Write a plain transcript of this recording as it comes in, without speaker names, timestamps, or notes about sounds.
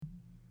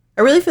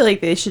I really feel like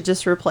they should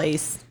just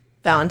replace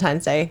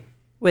Valentine's Day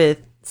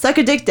with Suck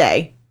a Dick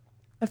Day.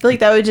 I feel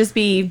like that would just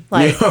be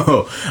like...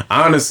 Yo,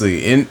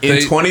 honestly, in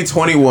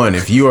 2021,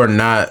 if you are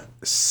not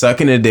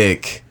sucking a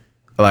dick,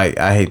 like,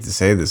 I hate to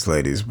say this,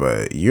 ladies,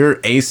 but you're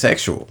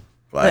asexual.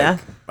 Like, Yeah.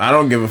 I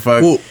don't give a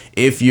fuck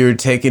if you're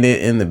taking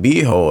it in the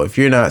beehole. If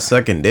you're not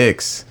sucking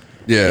dicks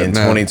in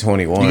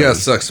 2021, you gotta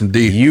suck some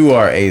D. You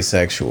are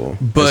asexual,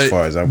 but as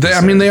far as I'm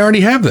concerned. I mean, they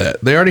already have that.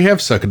 They already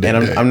have Suck a Dick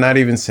and Day. I'm not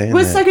even saying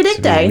What's that. Suck a Dick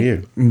It's really Day?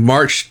 weird.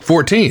 March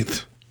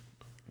 14th.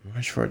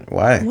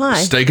 Why? Why?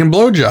 Steak and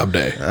blowjob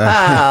day.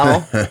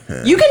 Oh.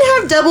 You can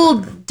have double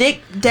dick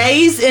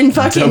days in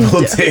fucking...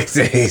 Double dick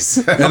days.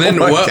 And then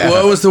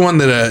what was the one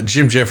that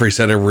Jim Jeffries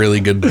had a really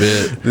good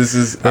bit? This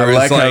is. Where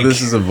I it's like how this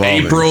is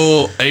evolving.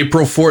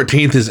 April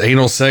 14th is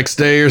anal sex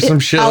day or some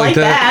shit I like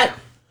that. that.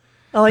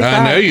 I like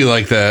that. I know you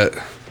like that.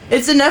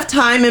 It's enough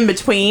time in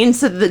between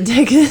so that the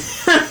dick...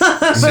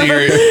 So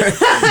you're, You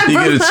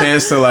get a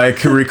chance to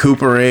like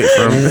recuperate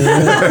from.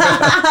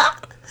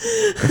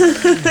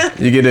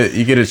 You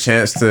get a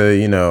chance to,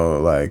 you know,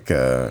 like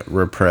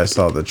repress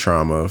all the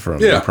trauma from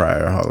the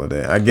prior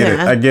holiday. I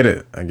get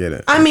it.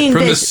 I mean,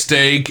 from the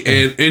steak,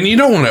 and you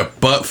don't want to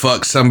butt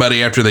fuck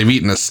somebody after they've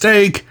eaten a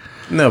steak.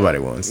 Nobody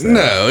wants that.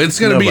 No, it's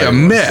gonna be a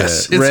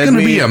mess. It's gonna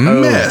be a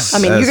mess. I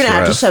mean, you're That's gonna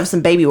have to rough. shove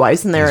some baby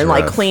wipes in there and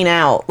like rough. clean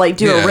out, like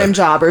do a rim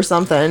job or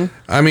something.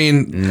 I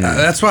mean,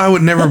 that's why I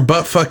would never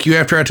butt fuck you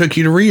after I took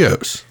you to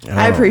Rio's.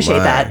 I appreciate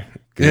that.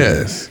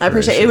 Goodness I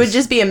appreciate it. It would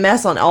just be a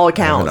mess on all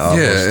accounts.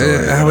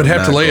 I would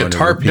have to lay a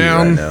tarp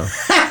down.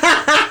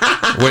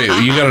 Wait,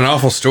 you got an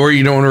awful story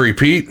you don't want to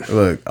repeat?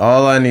 Look,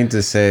 all I need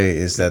to say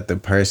is that the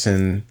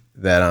person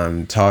that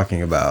I'm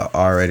talking about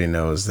already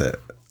knows that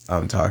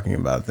I'm talking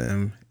about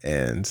them,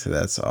 and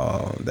that's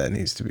all that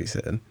needs to be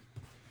said.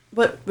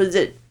 What was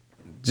it?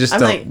 Just I'm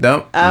don't. like,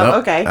 don't. oh, nope.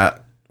 okay.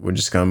 We're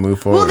just gonna move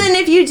forward. Well, then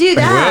if you do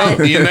that,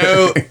 Well, you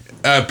know,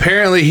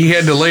 apparently he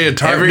had to lay a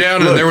tarp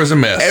down and there was a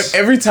mess.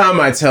 Every time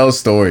I tell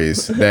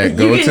stories that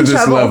go get to in this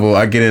trouble. level,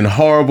 I get in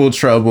horrible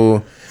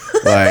trouble.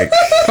 Like,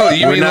 Oh,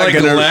 you we're mean not like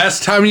gonna- the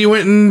last time you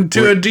went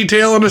into a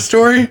detail on a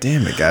story?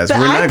 damn it, guys, but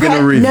we're I not gonna I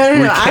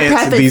recant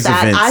prefaced these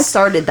that. events. I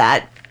started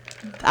that.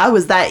 I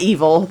was that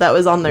evil that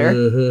was on there.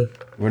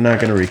 We're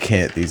not gonna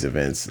recant these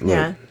events. Look,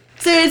 Yeah.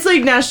 So it's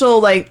like National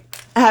like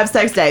have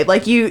sex day.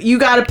 Like you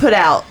got to put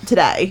out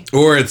today.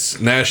 Or it's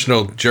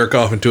National Jerk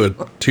Off into a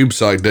Tube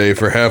Sock Day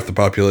for half the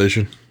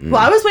population. Well,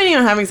 I was waiting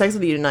on having sex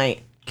with you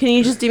tonight. Can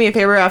you just do me a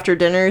favor after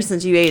dinner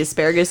since you ate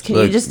asparagus? Can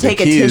you Look, just the take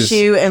a key is-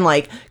 tissue and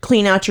like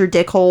clean out your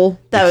dick hole?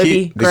 That would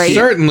key- be the great. key-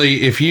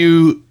 Certainly, if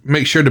you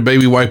make sure to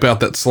baby wipe out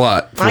that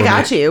slot. I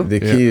got you.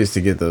 The key is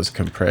to get those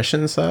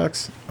compression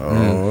socks.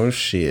 Oh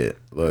shit!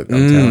 Look,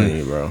 I'm telling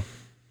you, bro.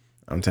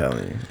 I'm telling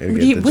you. It'll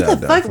get What the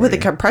job done fuck for with the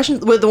you. compression?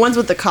 With the ones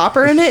with the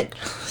copper in it?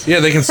 Yeah,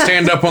 they can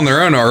stand up on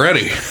their own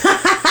already.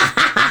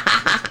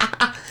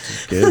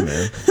 Good,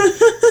 man.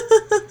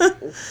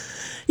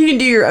 You can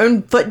do your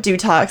own foot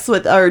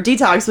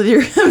detox with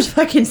your own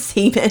fucking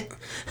semen.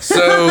 So,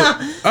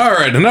 all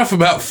right, enough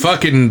about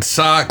fucking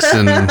socks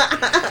and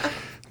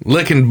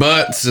licking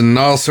butts and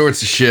all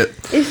sorts of shit.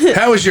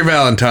 How was your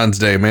Valentine's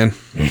Day, man?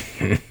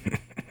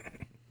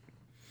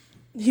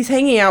 He's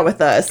hanging out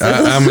with us.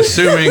 I'm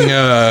assuming,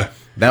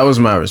 That was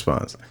my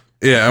response.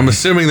 I'm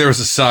assuming there was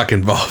a sock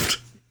involved.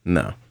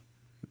 No,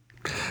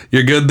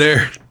 You're good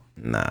there?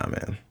 nah,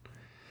 man.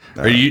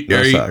 Are you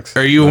no socks.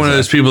 are you No one of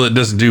those socks. people that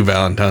doesn't do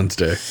Valentine's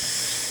Day?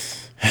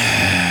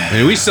 I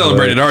mean, we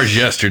celebrated ours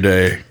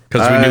yesterday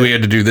because we knew we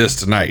had to do this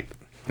tonight.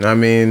 I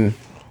mean,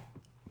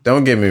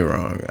 don't get me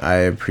wrong. I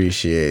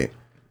appreciate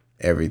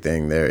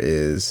everything there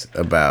is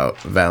about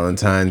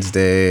Valentine's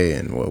Day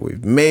and what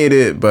we've made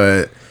it,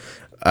 but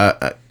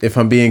if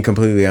I'm being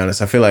completely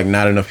honest, I feel like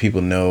not enough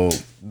people know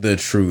the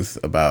truth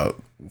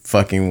about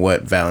fucking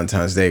what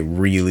Valentine's Day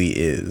really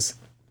is.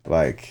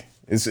 Like,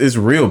 it's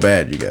real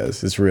bad, you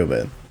guys. It's real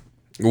bad.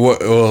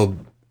 What? Well,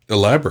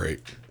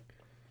 elaborate.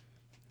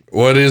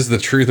 What is the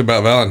truth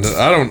about Valentine's?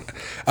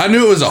 I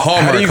knew it was a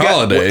Hallmark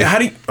holiday.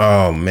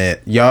 Oh man,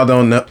 y'all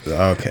don't know.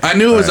 Okay, I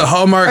knew it was a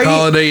Hallmark Are you-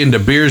 holiday, and De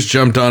Beers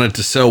jumped on it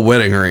to sell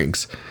wedding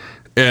rings.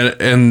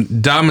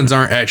 And diamonds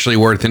aren't actually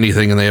worth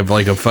anything, and they have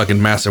like a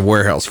fucking massive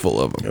warehouse full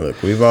of them.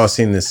 Look, we've all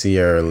seen the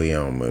Sierra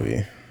Leone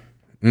movie.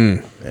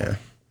 Yeah.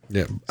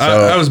 Yeah,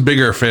 I was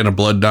bigger a fan of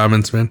blood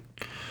diamonds, man.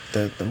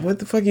 What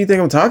the fuck you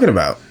think I'm talking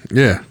about?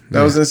 Yeah,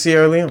 That was in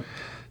Sierra Leone.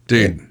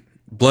 dude.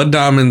 Blood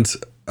diamonds.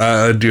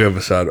 I do have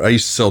a side. I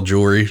used to sell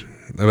jewelry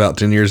about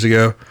 10 years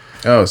ago.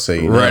 Oh, so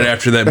you know. Right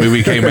after that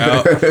movie came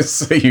out.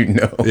 So you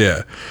know.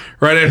 Yeah.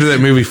 Right after that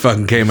movie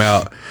fucking came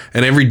out,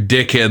 and every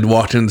dickhead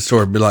walked in the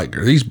store and be like,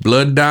 "Are these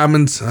blood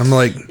diamonds?" I'm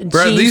like,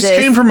 bro, these Jesus.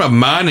 came from a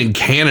mine in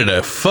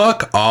Canada.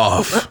 Fuck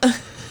off.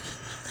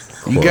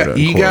 You got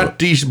unquote.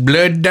 these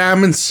blood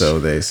diamonds. So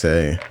they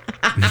say.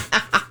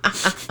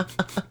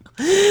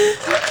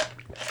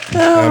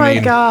 Oh my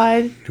mean-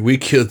 god. We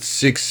killed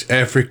 6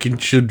 African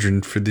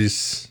children for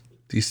these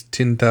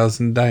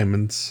 10,000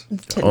 diamonds.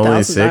 10,000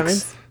 Only 6?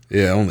 diamonds.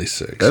 Yeah, only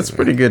 6. That's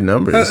pretty good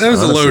numbers. That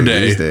was a low honestly, day.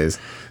 these days.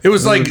 It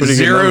was like pretty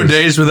good 0 numbers.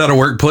 days without a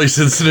workplace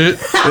incident.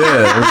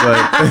 Yeah, it was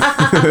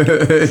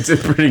like it did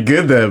pretty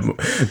good.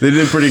 They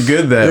did pretty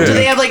good that Do they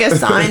week. have like a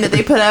sign that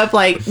they put up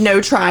like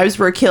no tribes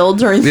were killed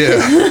during Yeah.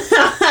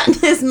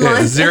 this Yeah,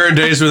 month? 0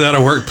 days without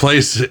a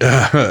workplace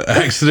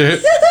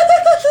accident.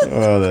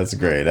 Oh, that's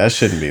great. I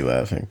shouldn't be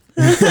laughing.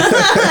 Yeah,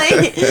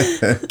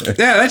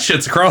 that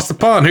shit's across the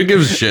pond. Who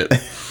gives a shit?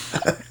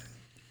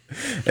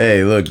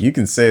 Hey, look, you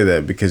can say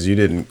that because you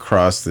didn't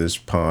cross this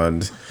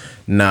pond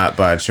not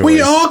by choice.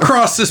 We all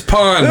cross this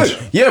pond.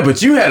 Yeah,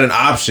 but you had an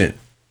option.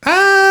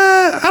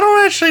 I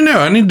don't actually know.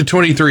 I need to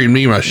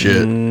 23andMe my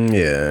shit.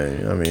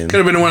 Yeah, I mean, Could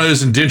have been one of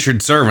those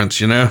indentured servants,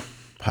 you know?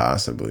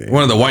 possibly.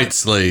 One of the white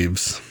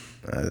slaves.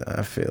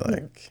 I feel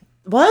like,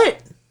 What?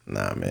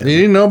 nah, man. You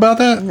didn't know about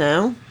that?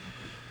 No.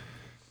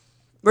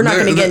 We're not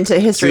The- going to get into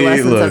history See,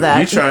 lessons look, of that.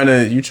 you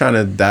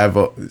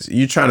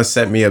trying to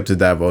set me up to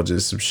divulge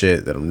some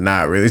shit that I'm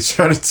not really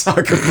trying to talk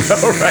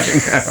about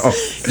right now.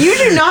 You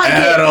do not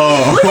At get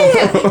all. Look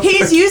at him.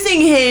 He's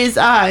using his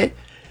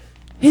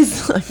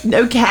like,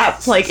 no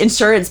cap like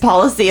insurance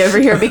policy over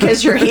here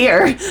because you're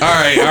here. All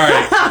right.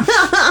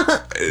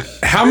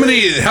 How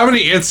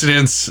many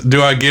incidents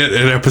do I get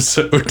an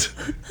episode?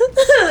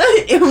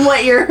 In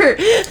what you're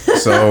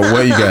So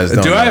what you guys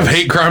don't Do I know have is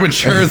hate crime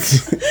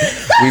insurance? we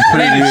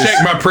I need to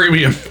check my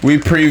premium. we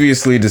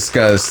previously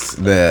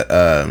discussed that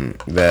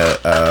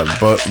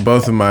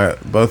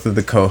both of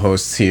the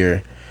co-hosts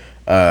here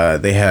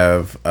they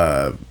have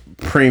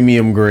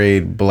premium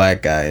grade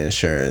black guy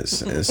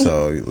insurance, and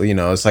so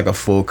it's like a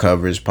full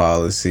coverage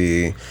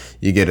policy.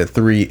 You get a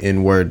 3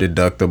 inward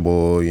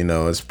deductible.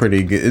 It's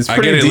pretty good. It's I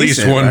pretty get at least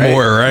decent, one right?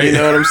 more, right? You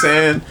know what I'm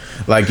saying?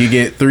 Like you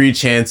get 3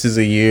 chances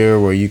a year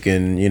where you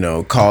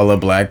can call a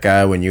black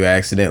guy when you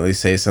accidentally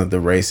say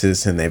something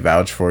racist and they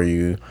vouch for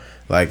you.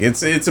 Like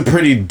it's a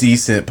pretty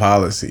decent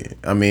policy.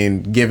 I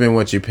mean, given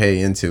what you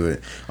pay into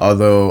it.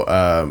 Although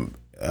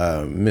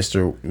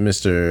Mr.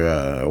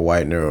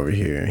 Whitener over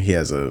here, he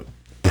has a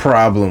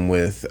problem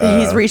with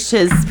he's reached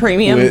his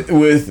premium.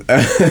 with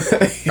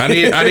I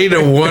need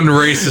a one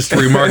racist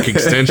remark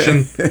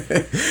extension.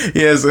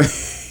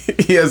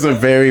 he has a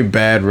very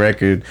bad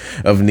record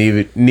of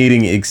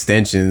needing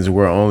extensions.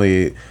 We're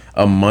only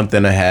a month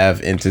and a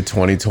half into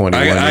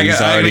 2021. I He's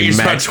gotta already use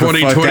my maxed the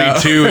fuck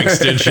out. 2022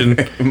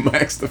 extension.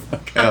 Max the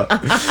fuck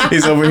out.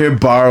 He's over here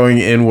borrowing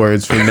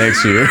N-words for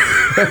next year.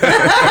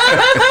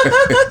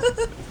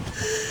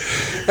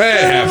 Hey,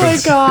 it Oh my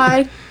happens.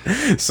 god.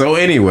 So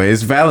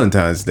anyways,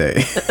 Valentine's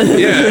Day.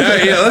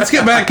 Yeah. Let's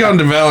get back on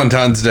to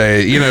Valentine's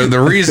Day. The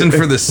reason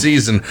for the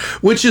season,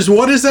 which is,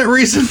 what is that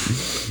reason?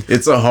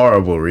 It's a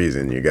horrible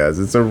reason, you guys.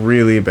 It's a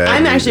really bad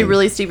I'm actually reason.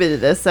 really stupid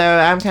at this, so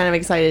I'm kind of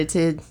excited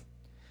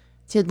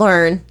to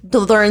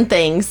learn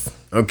things.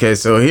 Okay,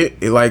 so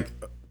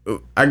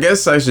I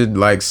guess I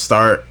should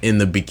start in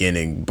the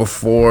beginning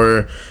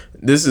before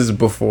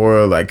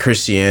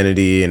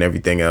Christianity and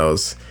everything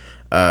else.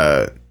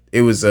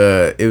 It was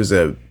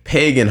a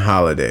pagan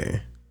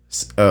holiday.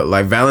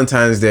 Like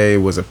Valentine's Day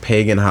was a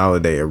pagan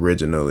holiday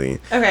originally.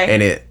 Okay.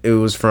 And it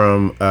was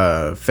from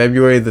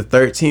February the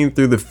 13th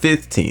through the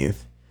 15th.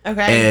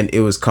 Okay. And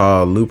it was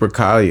called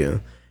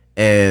Lupercalia.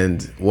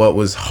 And what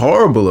was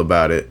horrible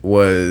about it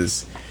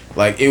was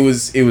it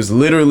was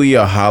literally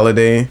a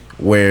holiday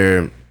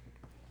where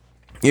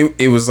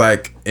it was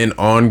like an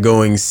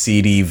ongoing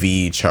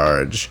CDV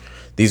charge.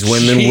 These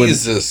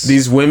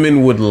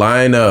women would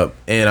line up,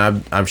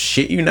 and I'm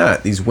shit you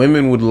not. These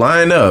women would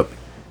line up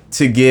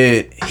to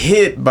get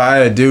hit by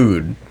a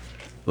dude.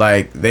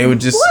 Like they would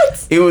just.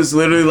 What? It was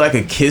literally like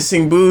a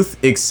kissing booth,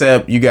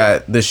 except you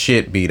got the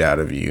shit beat out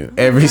of you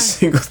every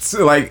single.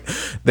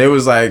 There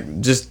was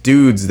just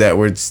dudes that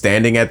were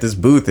standing at this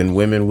booth, and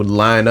women would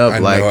line up I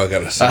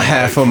gotta say, a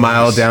half a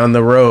mile down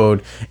the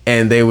road,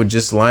 and they would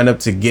just line up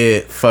to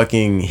get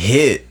fucking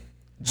hit,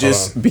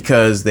 just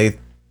because they.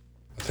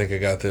 I think I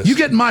got this. You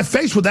get in my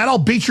face with that, I'll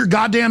beat your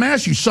goddamn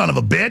ass, you son of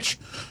a bitch.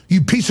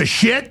 You piece of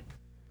shit.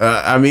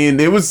 I mean,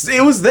 it was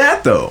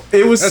that though.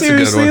 It was That's a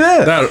good seriously one.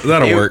 that.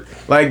 That'll work.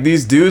 Like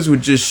these dudes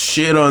would just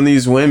shit on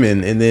these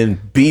women and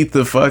then beat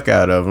the fuck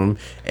out of them,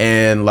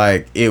 and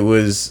it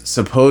was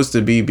supposed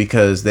to be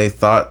because they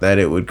thought that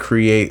it would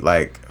create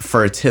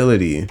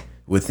fertility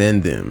within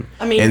them.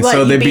 I mean, and what,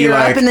 you beat her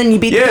up and then you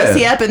beat the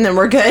pussy up and then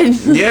we're good?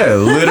 Yeah,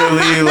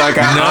 literally.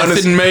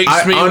 Nothing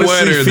makes me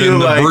wetter than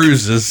the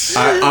bruises.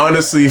 I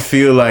honestly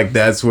feel like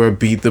that's where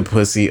beat the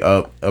pussy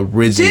up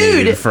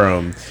originated Dude.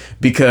 from.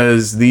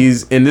 Because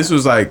this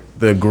was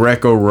the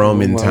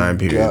Greco-Roman time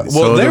period.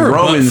 Well, they the were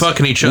Romans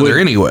fucking each other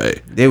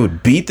anyway. They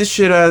would beat the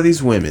shit out of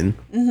these women,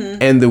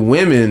 and the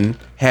women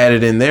had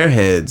it in their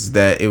heads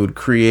that it would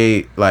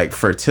create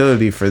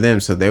fertility for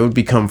them, so they would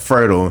become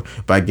fertile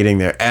by getting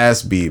their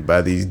ass beat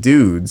by these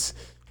dudes.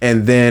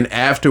 And then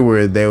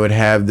afterward, they would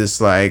have this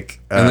and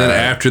then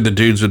after the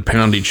dudes would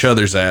pound each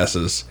other's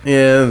asses.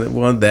 yeah,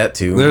 well, that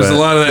too. There's a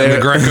lot of that in the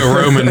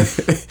Greco-Roman.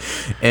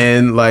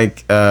 And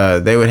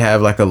they would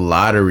have a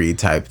lottery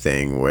type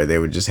thing where they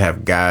would just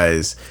have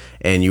guys,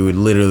 and you would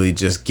literally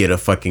just get a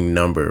fucking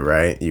number,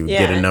 right? You would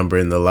get Yeah. a number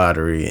in the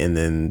lottery, and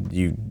then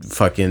you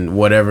fucking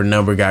whatever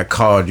number got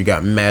called, you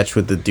got matched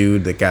with the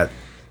dude that got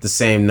the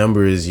same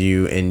number as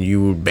you, and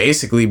you would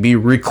basically be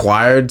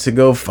required to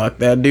go fuck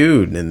that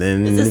dude. And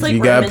then Is this if like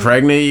you got Roman-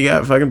 pregnant, you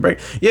got fucking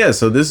pregnant. Yeah,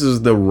 so this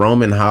is the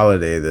Roman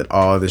holiday that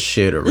all the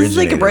shit originated This is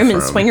like a Roman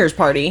from. swingers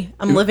party.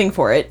 I'm living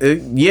for it.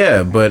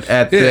 Yeah, but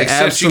at the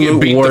except you get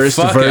absolute beat the worst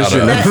fuck out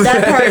version of.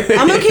 That part,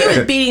 I'm okay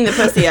with beating the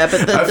pussy up,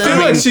 but I feel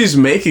like she's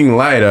making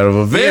light out of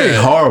a very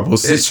Yeah. horrible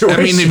situation.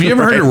 I mean, have you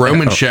ever heard of right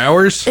Roman now.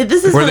 showers?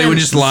 This is where what they I'm- would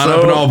just line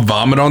up and all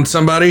vomit on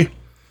somebody?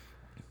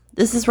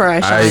 this is where I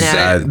shine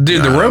at.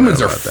 Dude, the I don't Romans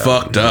know are about that.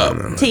 fucked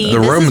up. T, The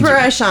this Romans is where are-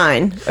 I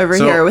shine over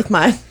So- here with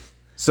my.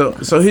 So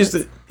here's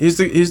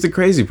the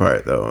crazy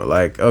part though.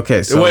 Like,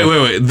 okay, so Wait.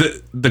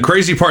 The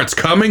crazy part's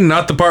coming,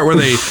 not the part where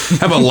they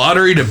have a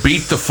lottery to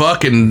beat the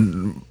fuck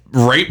and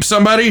rape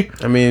somebody.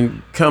 I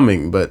mean,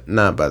 coming, but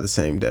not by the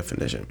same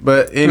definition.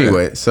 But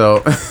anyway,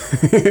 so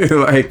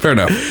like, Fair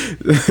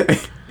enough.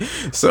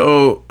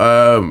 so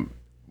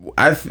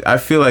I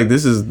feel like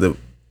this is the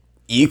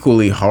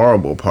equally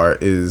horrible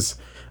part is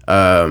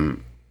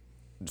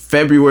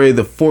February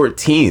the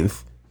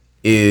 14th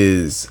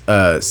is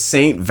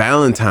Saint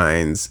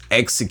Valentine's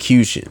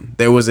execution.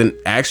 There was an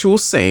actual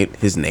saint.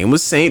 His name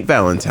was Saint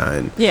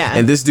Valentine. Yeah.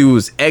 And this dude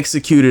was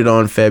executed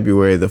on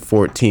February the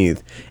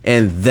 14th.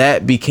 And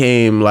that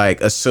became like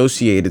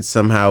associated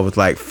somehow with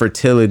like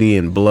fertility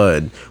and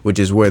blood, which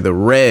is where the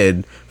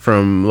red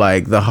from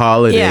like the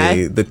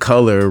holiday, Yeah. the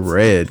color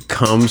red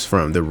comes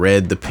from. The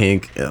red, the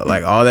pink,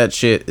 like all that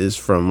shit is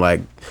from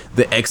like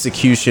the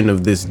execution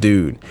of this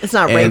dude. It's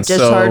not rape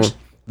discharge.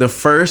 The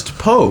first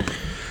pope.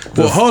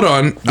 Well, hold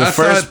on. The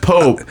first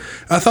pope.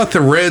 I thought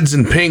the reds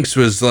and pinks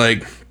was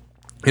like,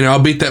 I'll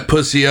beat that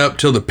pussy up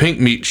till the pink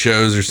meat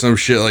shows or some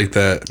shit like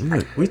that.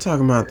 We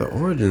talking about the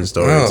origin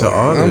story Oh, to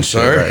all I'm this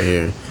shit sorry. right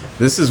here.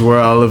 This is where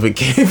all of it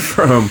came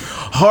from,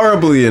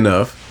 horribly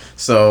enough.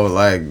 So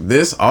like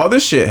all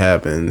this shit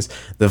happens.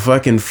 The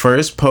fucking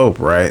first pope,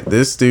 right?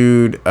 This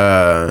dude,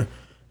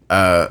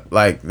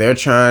 like they're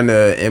trying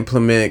to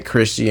implement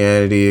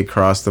Christianity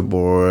across the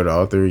board,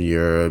 all through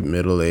Europe,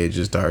 Middle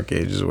Ages, Dark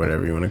Ages,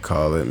 whatever you want to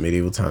call it,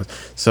 medieval times.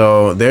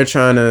 So they're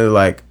trying to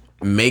like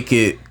make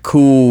it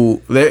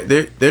cool.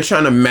 They're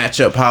trying to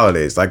match up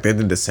holidays. Like they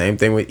did the same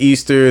thing with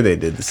Easter. They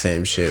did the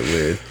same shit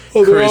with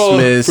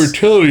Christmas.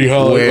 fertility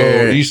holiday.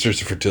 where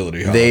Easter's a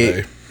fertility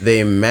holiday.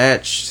 They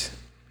matched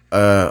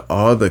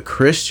all the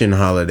Christian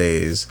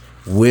holidays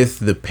with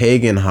the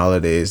pagan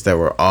holidays that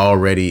were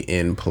already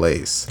in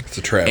place. It's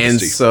a travesty. And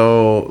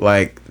so,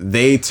 like,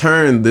 they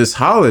turned this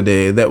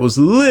holiday that was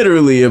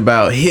literally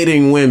about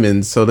hitting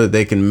women so that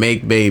they can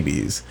make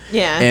babies.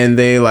 Yeah. And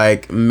they,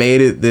 like,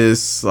 made it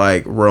this,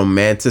 like,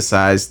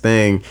 romanticized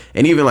thing.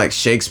 And even, like,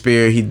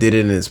 Shakespeare, he did it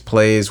in his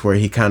plays where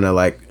he kind of,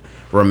 like,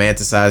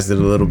 romanticized it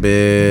a little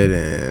bit.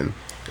 And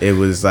it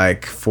was,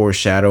 like,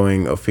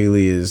 foreshadowing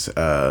Ophelia's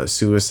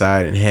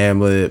suicide in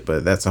Hamlet.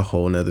 But that's a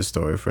whole nother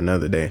story for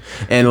another day.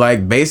 And,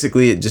 like,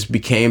 basically, it just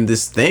became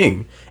this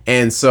thing.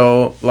 And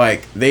so,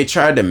 like, they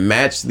tried to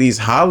match these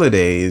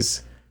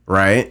holidays,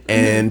 right?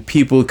 And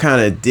people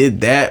kind of did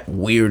that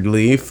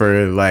weirdly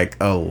for, like,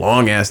 a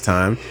long-ass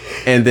time.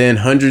 And then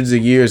hundreds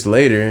of years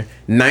later,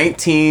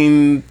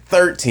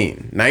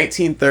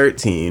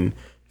 1913,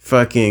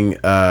 fucking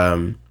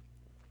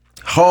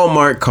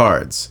Hallmark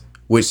cards,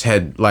 which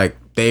had, like,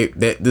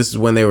 this is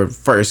when they were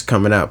first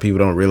coming out. People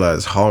don't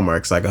realize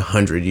Hallmark's like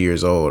 100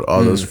 years old.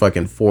 All those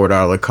fucking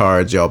 $4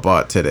 cards y'all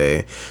bought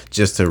today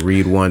just to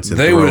read once and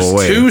They throw was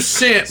away. 2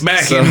 cents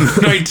back So- in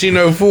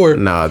 1904.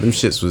 Nah, them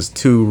shits was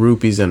 2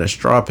 rupees and a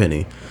straw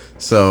penny.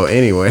 So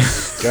anyway,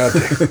 God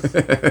damn.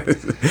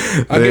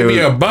 I'll give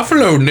you a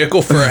buffalo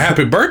nickel for a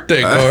happy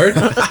birthday card.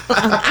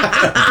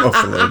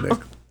 Buffalo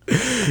nickel.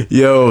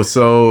 Yo,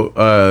 so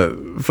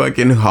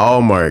fucking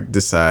Hallmark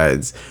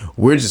decides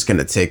we're just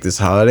gonna take this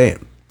holiday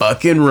and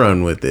fucking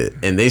run with it,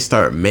 and they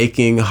start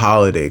making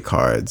holiday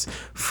cards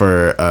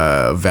for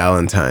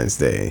Valentine's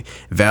Day.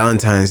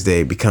 Valentine's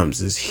Day becomes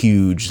this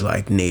huge,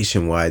 like,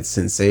 nationwide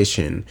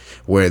sensation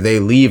where they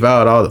leave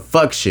out all the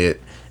fuck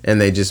shit and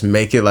they just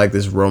make it like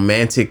this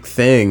romantic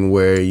thing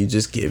where you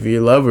just give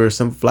your lover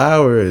some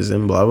flowers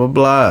and blah blah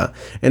blah.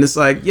 And it's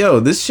like, yo,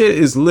 this shit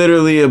is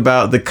literally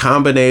about the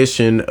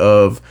combination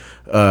of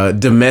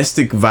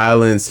domestic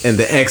violence and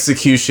the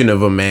execution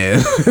of a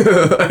man.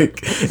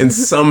 Like, and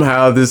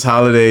somehow this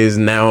holiday is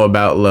now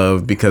about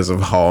love because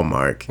of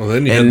Hallmark. Well,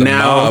 then you and had the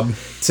now mob.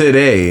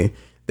 today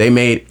they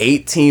made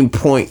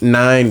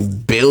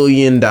 $18.9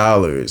 billion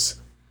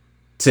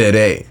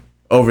today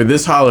over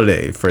this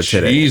holiday for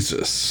today.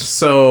 Jesus.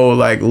 So,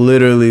 like,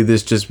 literally,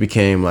 this just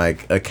became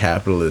like a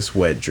capitalist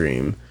wet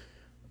dream,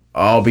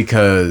 all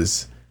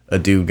because a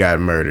dude got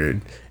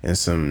murdered and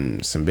some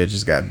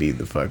bitches got beat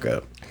the fuck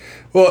up.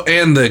 Well,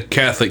 and the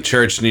Catholic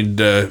Church needed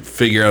to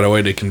figure out a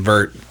way to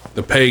convert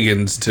the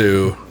pagans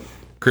to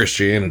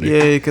Christianity.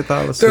 Yay,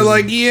 Catholicism. They're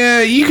like,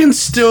 yeah, you can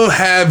still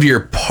have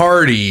your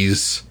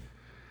parties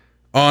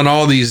on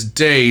all these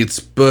dates,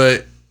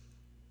 but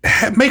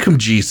make them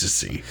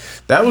Jesus-y.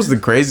 That was the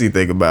crazy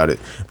thing about it.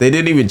 They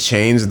didn't even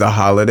change the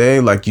holiday.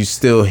 Like, you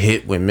still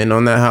hit women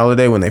on that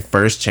holiday when they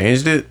first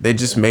changed it. They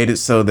just made it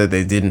so that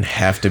they didn't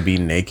have to be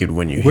naked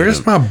when you hit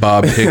Where's them. my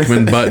Bob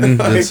Hickman button?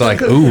 It's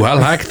like, ooh, I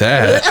like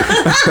that.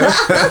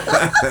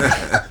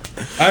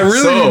 I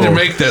really need to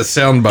make that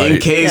soundbite. In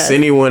case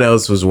anyone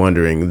else was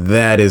wondering,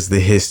 that is the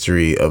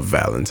history of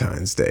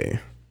Valentine's Day.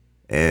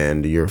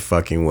 And you're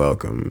fucking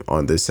welcome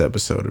on this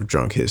episode of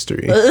Drunk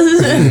History.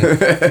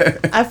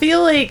 I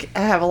feel like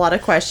I have a lot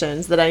of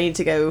questions that I need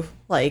to go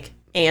like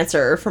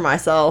answer for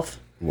myself.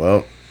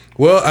 Well,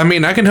 I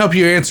mean, I can help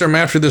you answer them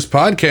after this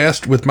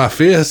podcast with my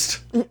fist.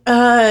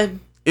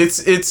 it's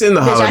in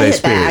the I holiday hit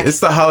spirit. back. It's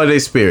the holiday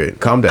spirit.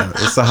 Calm down.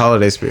 It's the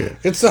holiday spirit.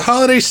 It's the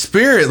holiday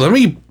spirit. Let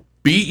me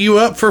beat you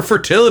up for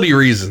fertility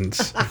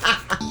reasons.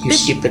 You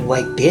stupid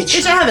white bitch.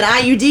 Bitch, I have an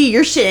IUD.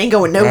 Your shit ain't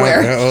going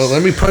nowhere. Well,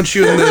 let me punch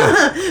you in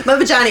the. My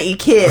vagina eat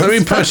kids. Let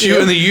me punch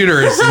you in the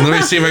uterus and let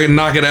me see if I can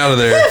knock it out of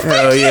there.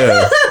 Hell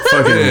yeah.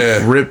 Fucking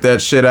Yeah. rip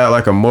that shit out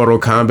like a Mortal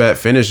Kombat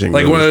finishing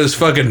Like move. one of those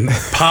fucking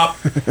pop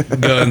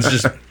guns.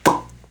 Just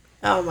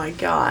Oh my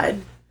god.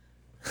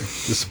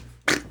 Just-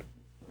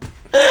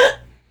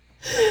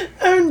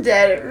 I'm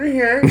dead over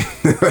here.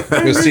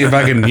 gonna see if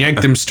I can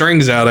yank them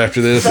strings out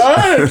after this.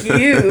 Fuck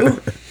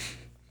you.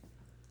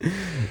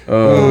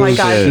 Oh my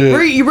god. shit.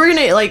 We're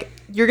gonna like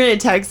you're gonna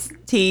text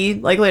T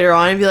like later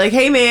on and be like,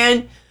 hey man,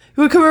 you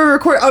would come over and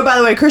record. Oh, by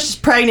the way, Chris is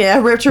pregnant. I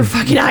ripped her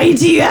fucking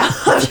IUD out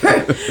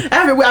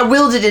after I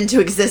willed it into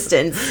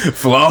existence.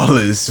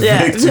 Flawless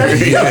Yeah.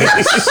 victory.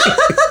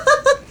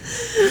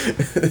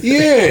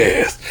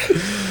 Yes.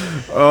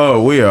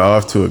 Oh, we are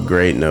off to a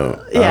great note.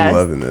 Yes. I'm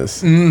loving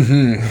this.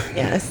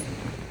 Yes.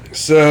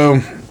 So,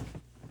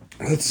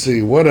 let's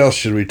see. What else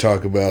should we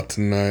talk about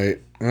tonight?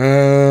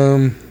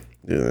 Dude,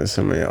 there's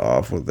so many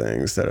awful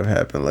things that have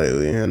happened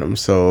lately, and I'm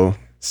so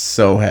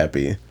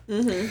happy.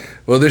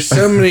 Well, there's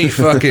so many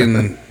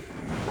fucking.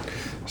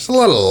 There's a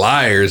lot of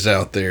liars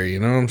out there. You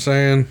know what I'm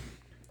saying?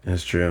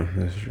 That's true.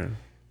 That's true.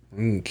 I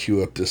can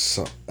cue up this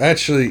song.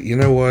 Actually, you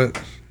know what?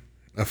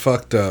 I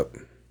fucked up.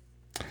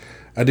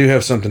 I do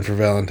have something for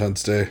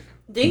Valentine's Day.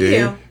 Do Do you?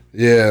 you?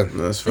 Yeah.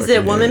 That's Is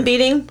it woman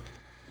beating?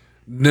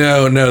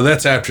 No,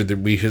 that's after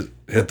we hit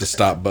the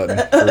stop button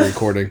for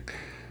recording.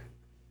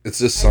 It's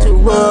this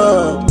song.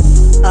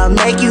 I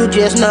make you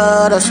just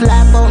nut, a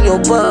slap on your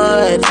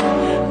butt.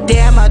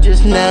 Damn, I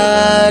just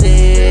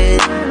nutted.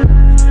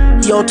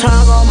 Your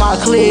tongue on my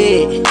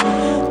clit.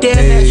 Damn,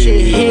 that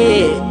shit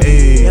hit.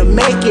 Hey. You're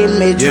making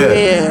me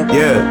drip.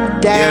 Yeah.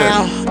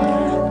 Damn,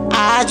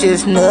 I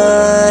just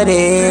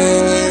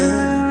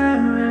nutted.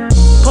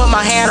 Put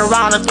my hand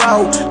around her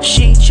throat,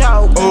 she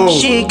choke. Oh.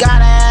 She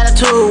got an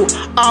attitude,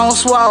 on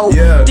swole.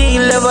 Yeah.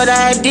 Deliver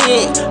that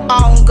dick,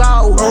 on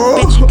go.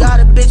 Bitch, you got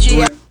a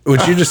bitch,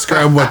 Would you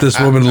describe what this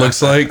woman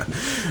looks like?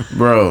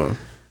 Bro,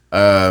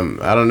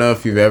 I don't know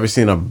if you've ever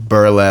seen a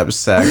burlap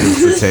sack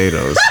of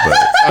potatoes,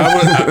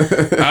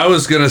 but I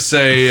was gonna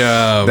say.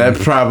 that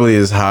probably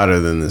is hotter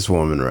than this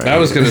woman right I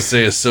was here. gonna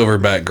say a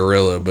silverback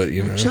gorilla, but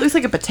you know. She looks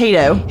like a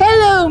potato.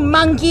 Hello,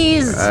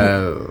 monkeys.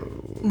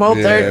 Well,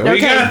 they're we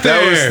okay. got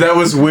there. That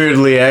was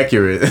weirdly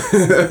accurate.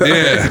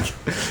 Yeah,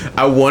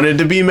 I wanted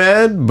to be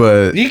mad,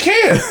 but you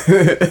can't.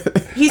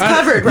 He's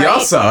covered, right? y'all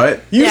saw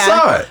it. You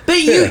saw it.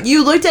 But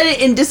you looked at it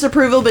in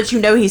disapproval, but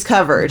you know he's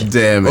covered.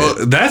 Damn it.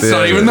 Well, that's Damn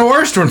not it. even the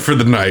worst one for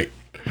the night.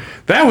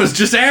 That was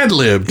just ad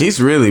libbed. He's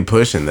really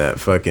pushing that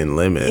fucking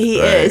limit. He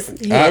like, is.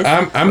 He is.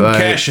 I'm like,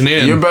 cashing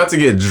in. You're about to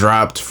get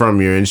dropped from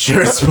your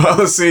insurance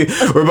policy.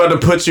 We're about to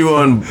put you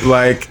on,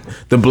 like,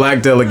 the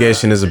black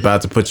delegation is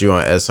about to put you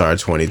on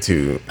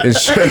SR22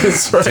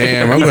 insurance. Right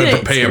Damn, now. I'm going gonna-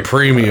 to pay a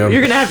premium.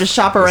 You're gonna have to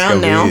shop It's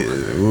around gonna now. be-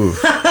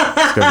 oof.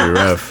 It's gonna be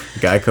rough.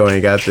 Geico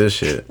ain't got this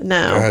shit.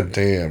 No, God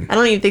damn. I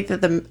don't even think that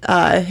the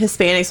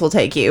Hispanics will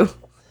take you.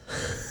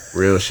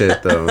 Real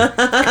shit though.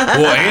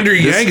 Well, Andrew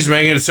Yang's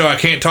making it so I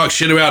can't talk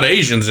shit about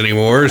Asians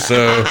anymore.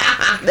 So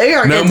They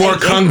are no gonna more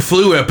take you. Kung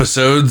Flu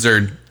episodes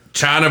or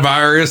China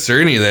virus or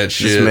any of that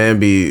shit. This man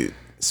be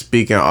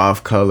speaking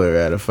off color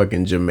at a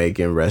fucking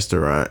Jamaican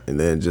restaurant, and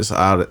then just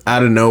out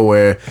of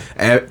nowhere,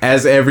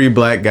 as every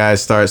black guy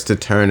starts to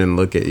turn and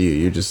look at you,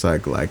 you're just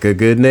like a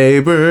good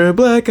neighbor,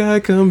 black guy,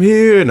 come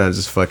here, and I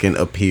just fucking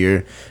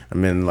appear.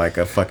 I'm in like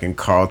a fucking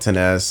Carlton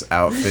ass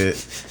outfit.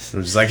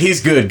 I'm just like,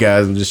 he's good,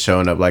 guys. I'm just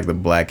showing up like the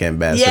black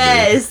ambassador.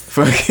 Yes.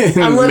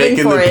 Fucking I'm living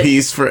making for the it.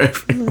 peace for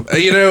everyone.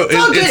 You know,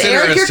 Oh, good, it's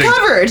Eric, you're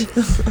interesting.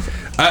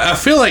 covered. I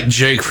feel like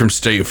Jake from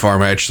State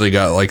Farm actually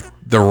got like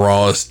the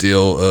rawest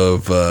deal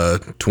of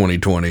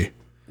 2020.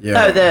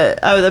 Yeah.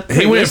 The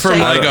He went previous from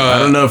Jake. like I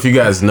don't know if you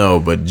guys know,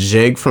 but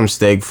Jake from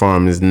Steak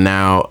Farm is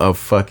now a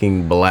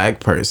fucking black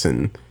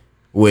person,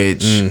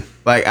 which,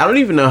 like, I don't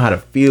even know how to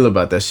feel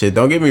about that shit.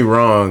 Don't get me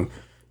wrong.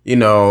 you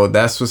know,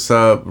 that's what's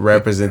up,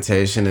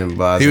 representation and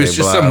blah. He was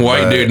just some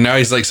white dude. Now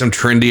he's like some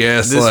trendy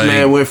ass. This like,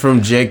 man went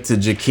from Jake to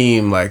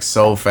Jakeem like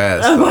so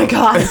fast. Oh my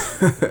god.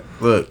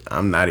 Look,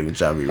 I'm not even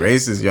trying to be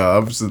racist,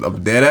 y'all.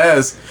 I'm dead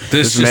ass.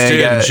 This just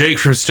in, Jake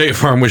from State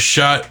Farm was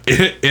shot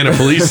in a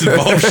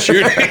police-involved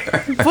shooting.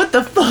 What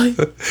the fuck?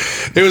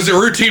 It was a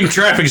routine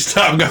traffic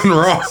stop gone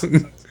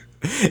wrong.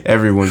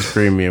 Everyone's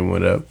premium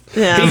went up.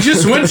 Yeah. He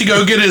just went to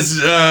go get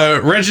his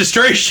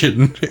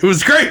registration. It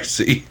was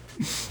crazy.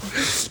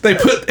 They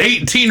put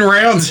 18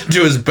 rounds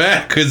into his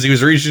back because he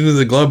was reaching into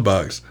the glove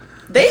box.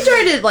 They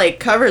tried to like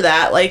cover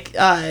that, like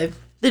they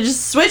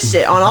just switched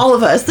it on all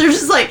of us. They're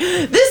just like,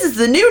 this is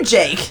the new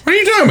Jake. What are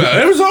you talking about?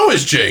 It was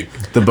always Jake.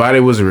 The body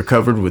was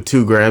recovered with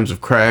 2 grams of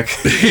crack.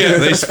 Yeah,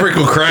 they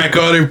sprinkled crack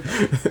on him.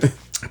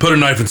 Put a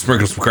knife and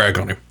sprinkle some crack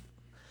on him.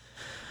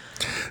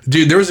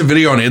 Dude, there was a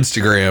video on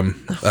Instagram.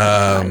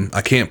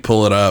 I can't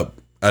pull it up.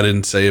 I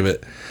didn't save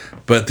it.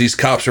 But these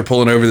cops are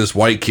pulling over this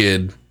white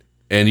kid,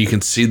 and you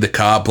can see the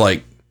cop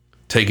like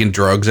taking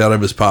drugs out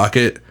of his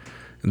pocket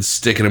and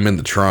sticking them in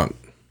the trunk.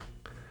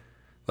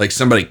 Like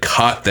somebody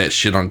caught that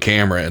shit on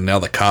camera, and now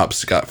the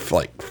cops got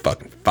like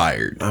fucking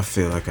fired. I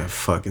feel like I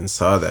fucking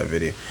saw that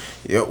video.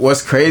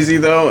 What's crazy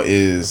though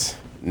is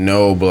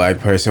no black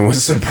person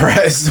was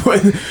surprised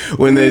when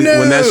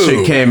that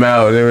shit came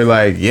out. They were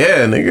like,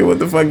 "Yeah, nigga, what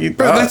the fuck you thought?"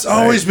 Bro, that's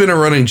always been a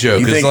running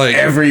joke. You think like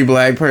every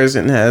black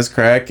person has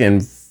crack,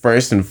 and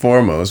first and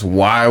foremost,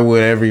 why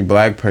would every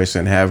black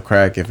person have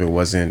crack if it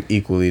wasn't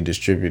equally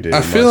distributed?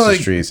 I feel like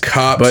the streets?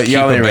 cops but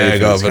y'all keep ain't a ready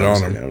bag for of this it on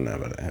conversation. them. I'm not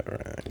about to have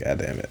it. God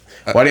damn it!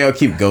 Why do y'all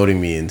keep goading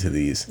me into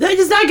these? They're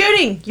just not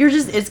goading.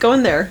 It's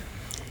going there.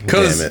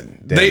 Because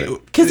Damn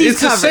it. it's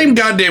the covered. same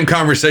goddamn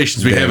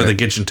conversations we have at the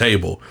kitchen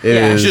table.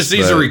 Yeah. It's just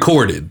these but- are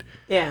recorded.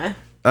 Yeah.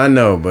 I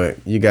know, but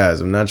you guys,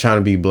 I'm not trying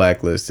to be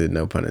blacklisted,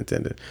 no pun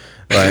intended.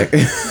 Like,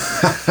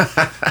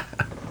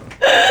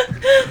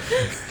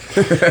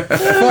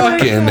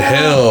 Fucking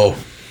hell.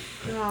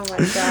 Oh my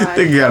god.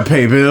 think you gotta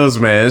pay bills,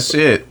 man.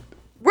 Shit.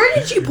 Where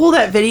did you pull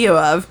that video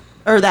of?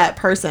 Or that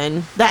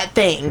person? That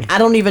thing? I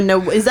don't even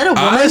know. Is that a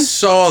woman? I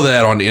saw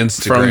that on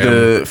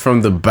Instagram.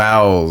 From the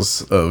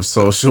bowels of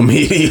social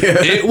media.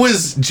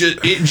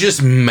 It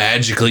just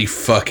magically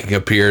fucking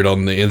appeared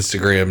on the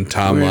Instagram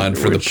timeline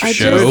for the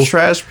show. We're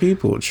trash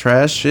people,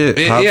 trash shit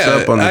pops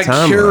up on the I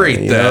timeline. curate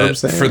you know what I'm that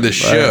saying? for the Like,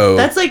 show.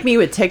 That's like me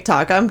with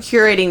TikTok. I'm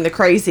curating the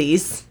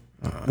crazies.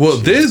 Well,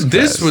 this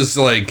Christ. was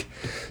like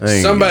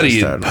ain't somebody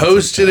getting had started on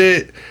posted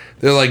it.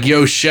 They're like,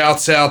 "Yo,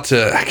 shouts out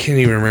to I can't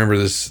even remember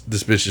this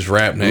bitch's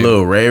rap name."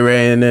 Lil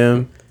Ray and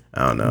them.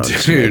 I don't know.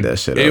 Just made that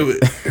shit up.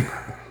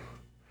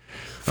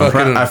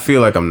 Fucking I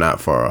feel like I'm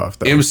not far off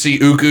though. MC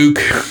Ook Ook.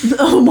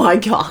 Oh my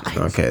god.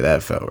 Okay,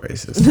 that felt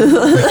racist.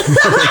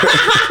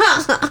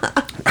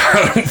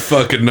 I don't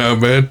fucking know,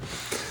 man.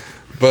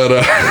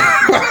 But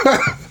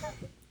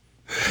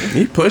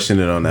You pushing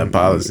it on that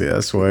policy,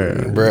 I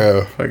swear.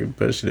 bro, Fucking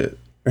pushing it.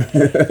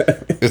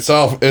 it's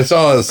all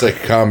the sake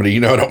of comedy. You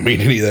know, I don't mean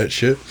any of that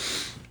shit.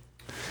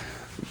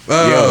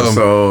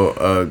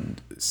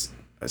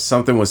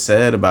 Something was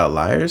said about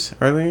liars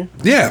earlier.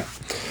 Yeah.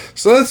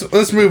 So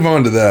let's move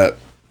on to that.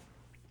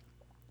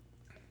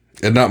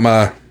 And not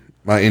my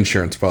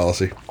insurance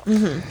policy.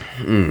 You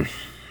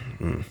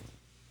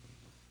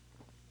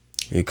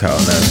call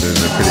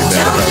answers are pretty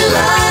bad about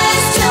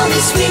that. Tell me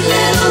sweet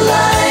little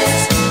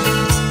lies.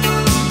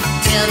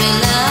 Tell me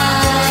lies.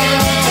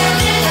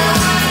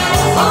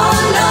 Oh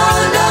no,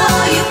 no,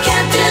 you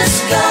can't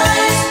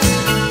disguise.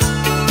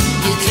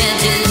 You can't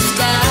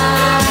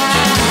disguise.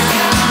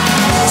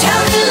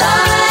 Tell me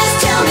lies,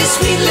 tell me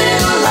sweet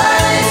little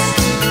lies.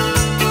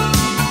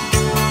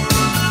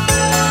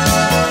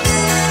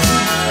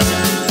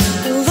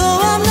 Although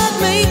I'm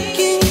not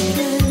making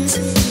friends,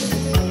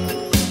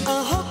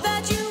 I hope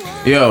that you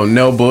are. Yo,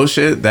 no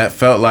bullshit. That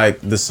felt like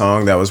the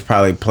song that was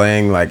probably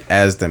playing like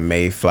as the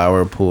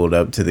Mayflower pulled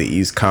up to the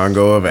East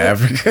Congo of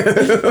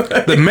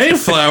Africa. The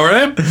Mayflower,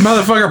 that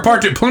motherfucker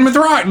parked at Plymouth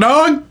Rock,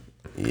 dog.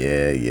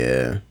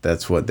 Yeah.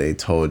 That's what they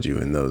told you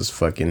in those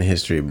fucking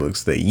history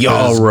books that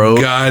y'all Those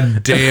wrote.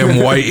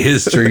 goddamn white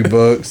history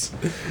books.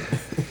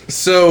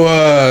 So,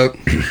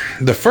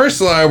 the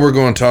first lie we're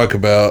going to talk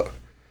about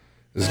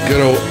is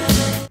good old.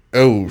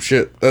 Oh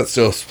shit, that's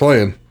still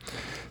playing.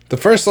 The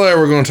first lie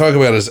we're going to talk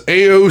about is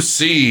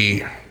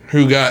AOC,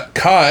 who got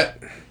caught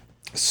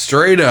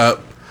straight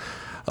up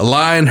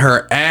lying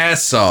her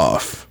ass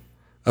off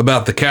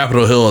about the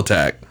Capitol Hill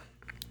attack.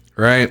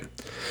 Right?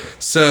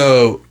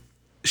 So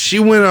she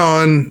went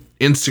on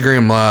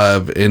Instagram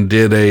Live and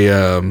did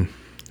a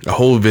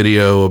whole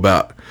video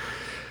about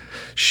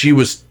she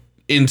was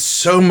in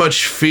so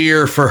much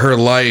fear for her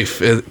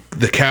life at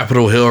the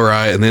Capitol Hill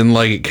riot, and then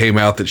like it came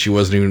out that she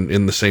wasn't even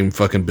in the same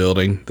fucking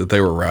building that they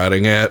were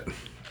rioting at.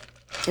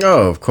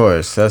 Oh, of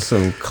course. That's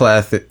some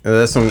classic.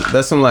 That's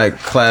some like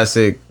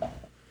classic,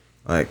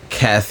 like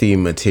Kathy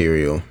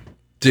material,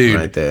 Dude,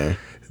 right there.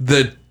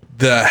 the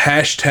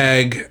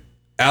hashtag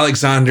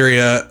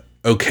Alexandria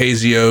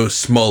Ocasio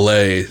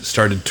Smollett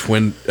started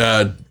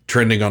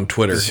trending on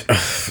Twitter.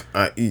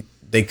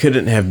 they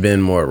couldn't have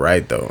been more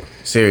right, though.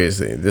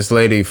 Seriously, this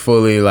lady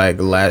fully like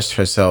latched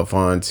herself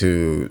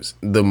onto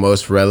the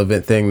most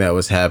relevant thing that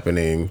was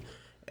happening.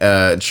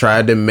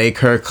 Tried to make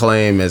her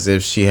claim as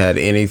if she had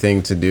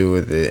anything to do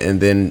with it, and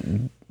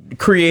then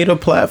create a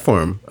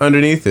platform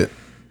underneath it.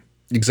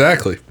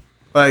 Exactly.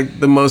 Like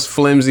the most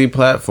flimsy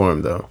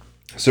platform, though.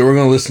 So we're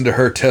going to listen to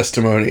her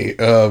testimony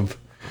of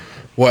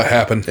what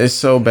happened. It's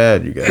so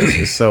bad, you guys.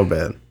 It's so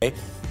bad.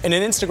 In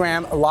an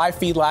Instagram live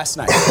feed last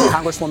night,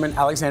 Congresswoman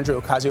Alexandria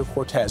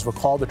Ocasio-Cortez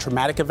recalled the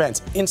traumatic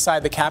events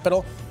inside the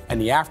Capitol, and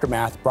the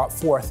aftermath brought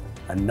forth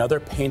another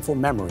painful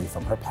memory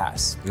from her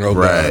past. Oh,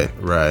 God.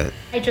 Right.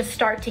 I just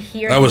start to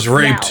hear I was these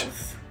raped.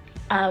 yells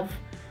of,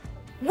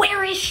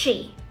 where is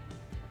she?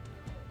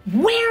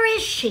 Where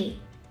is she?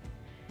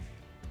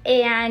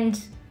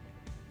 And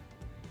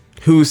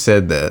Who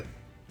said that?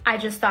 I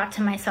just thought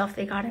to myself,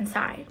 they got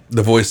inside.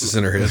 The voices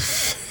in her head.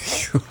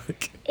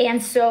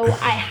 And so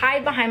I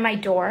hide behind my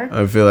door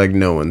I feel like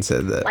no one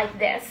said that. like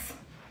this.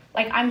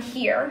 Like I'm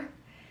here.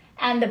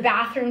 And the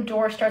bathroom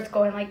door starts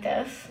going like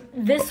this.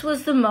 This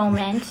was the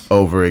moment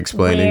Over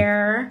explaining.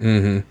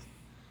 where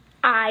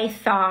I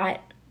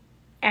thought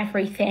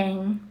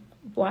everything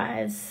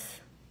was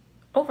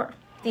over.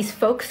 These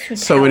folks who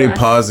So tell many us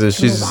pauses.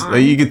 to move She's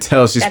on, you could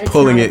tell she's that it's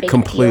pulling not a it big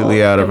completely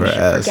deal, out of that her we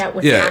should ass. forget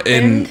what Yeah,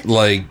 happened, and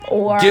like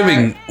or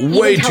giving even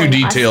way too telling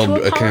us detailed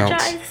to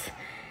accounts.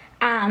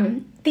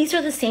 apologize. These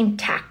are the same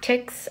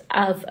tactics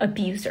of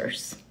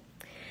abusers.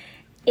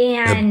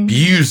 And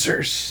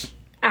Abusers.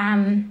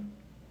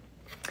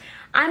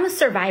 I'm a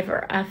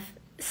survivor of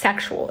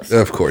sexual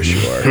assault. Of course you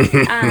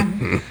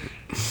are.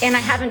 And I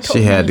haven't told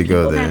She had many to go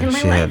people that there. in my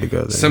She life. had to go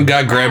there. Some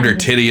guy grabbed her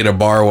titty at a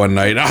bar one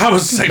night. I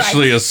was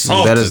sexually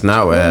assaulted. That is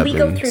not what When we go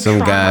happened. through Some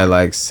guy trauma-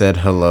 like said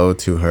hello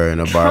to her in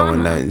a bar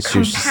one night, and she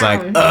was just like,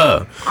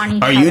 compounds on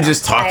each are you other.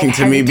 just I talking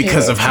to me hesitated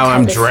because of to how tell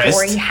I'm this dressed?"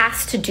 Story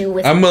has to do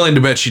with I'm willing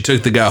to bet she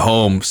took the guy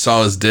home,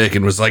 saw his dick,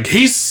 and was like,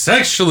 he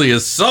sexually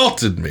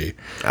assaulted me.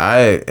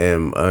 I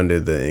am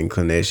under the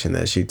inclination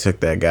that she took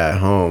that guy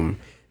home,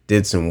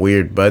 did some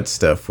weird butt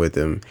stuff with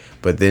him,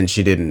 but then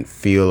she didn't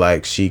feel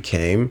like she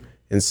came.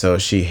 And so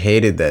she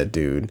hated that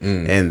dude.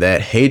 And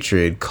that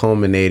hatred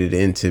culminated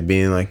into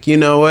being like, you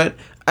know what?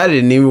 I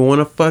didn't even want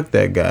to fuck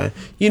that guy.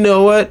 You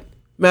know what?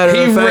 Matter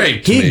He of fact,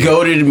 raped he me.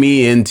 goaded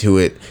me into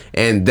it.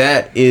 And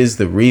that is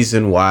the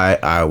reason why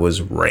I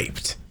was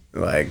raped.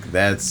 Like,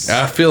 that's...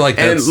 I feel like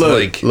And that's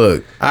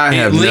look, I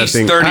have at least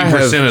nothing...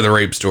 30% of the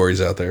rape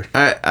stories out there.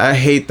 I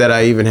hate that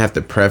I even have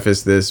to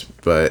preface this,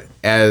 but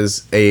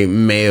as a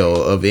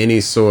male of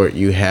any sort,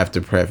 you have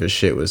to preface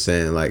shit with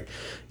saying, like,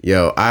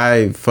 yo,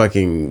 I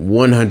fucking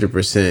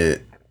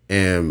 100%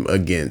 am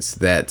against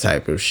that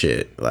type of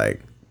shit. Like,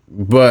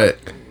 but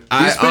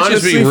I These bitches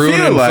honestly be ruining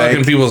feel like...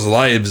 fucking people's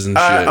lives and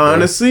shit. I bro.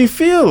 honestly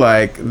feel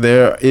like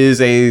there is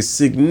a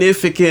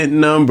significant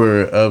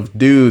number of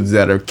dudes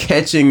that are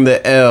catching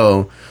the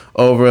L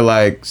over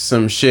like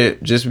some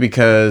shit just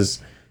because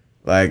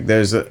like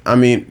there's a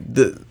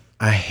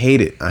I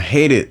hate it. I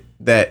hate it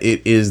that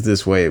it is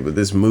this way, but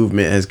this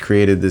movement has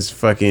created this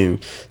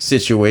fucking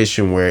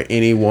situation where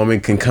any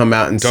woman can come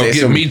out and Don't say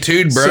get some Me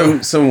Too'd,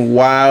 bro. some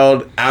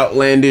wild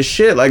outlandish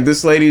shit like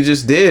this lady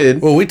just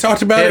did. Well, we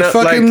talked about And, it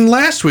fucking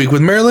last week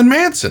with Marilyn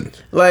Manson.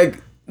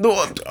 Like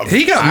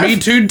He got Me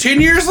Too'd 10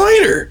 years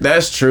later.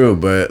 That's true,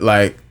 but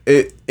like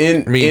it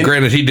in I mean,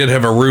 granted, he did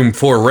have a room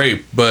for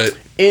rape, but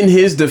in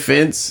his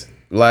defense,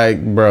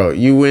 like, bro,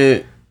 you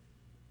went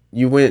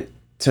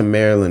to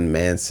Marilyn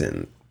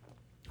Manson.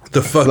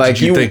 the fuck Like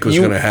did you think was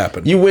going to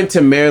happen? You went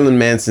to Marilyn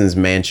Manson's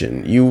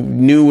mansion. You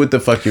knew what the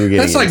fuck you were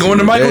getting. That's like into. going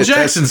to Michael That's-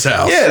 Jackson's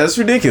house. Yeah, that's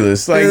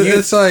ridiculous. Like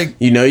It's like-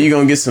 you're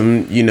gonna get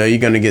some. You're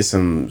gonna get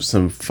some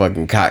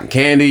fucking cotton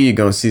candy. You're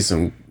gonna see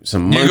some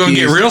monkeys. You're going to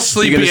get real You're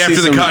sleepy gonna see after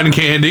the some- cotton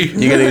candy.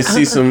 You're gonna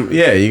see some.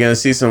 Yeah, you're gonna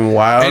see some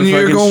wild. And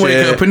you're fucking going to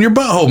shit. wake up and your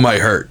butthole might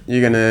hurt.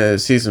 You're gonna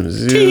see some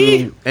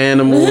zoo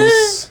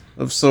animals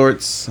of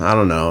sorts. I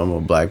don't know. I'm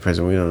a black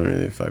person. We don't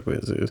really fuck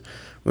with zoos.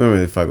 We don't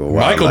really fuck with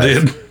wildlife.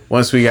 Michael did.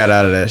 Once we got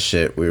out of that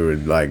shit, we were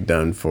like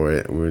done for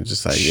it. We were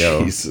just like,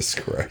 yo, Jesus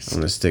Christ. I'm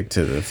gonna stick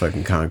to the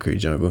fucking concrete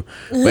jungle.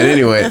 But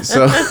anyway,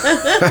 so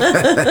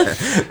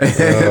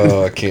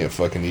Oh, I can't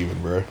fucking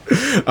even, bro.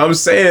 I'm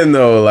saying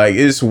though, like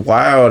it's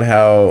wild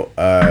how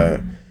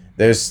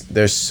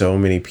there's so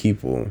many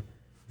people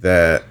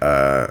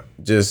that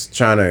just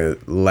trying to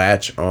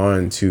latch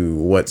on to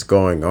what's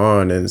going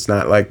on, and it's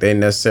not like they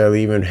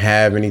necessarily even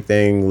have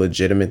anything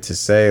legitimate to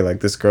say.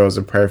 Like this girl's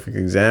a perfect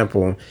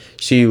example.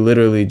 She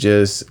literally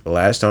just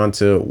latched on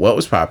to what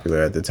was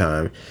popular at the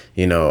time.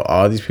 You know,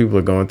 all these people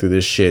are going through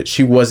this shit.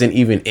 She wasn't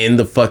even in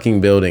the fucking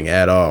building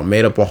at all.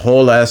 Made up a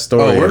whole ass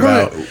story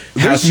about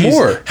there's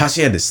more. how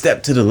she had to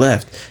step to the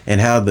left and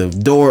how the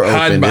door Hide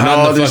opened and behind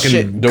all the this fucking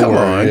shit. door, Come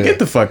on, yeah. get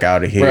the fuck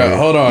out of here. Bro,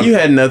 hold on. You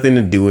had nothing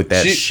to do with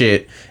that She-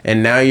 shit,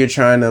 and now you're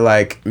trying to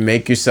like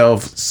make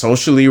yourself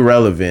socially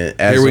relevant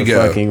as Here we a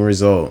go. fucking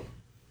result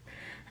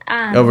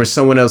over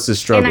someone else's And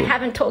struggle. I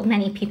haven't told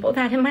many people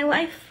that in my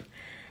life.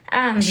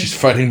 She's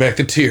fighting back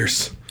the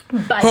tears.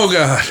 But Oh,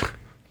 God.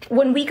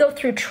 when we go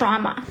through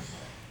trauma,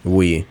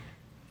 We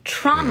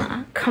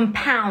trauma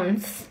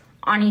compounds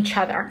on each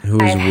other.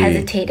 Who's I we?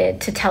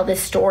 hesitated to tell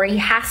this story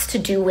has to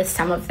do with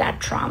some of that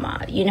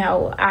trauma.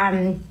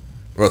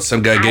 Well,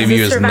 some guy gave a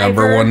you his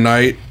number survivor, one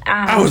night.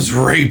 I was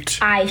raped.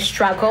 I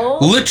struggle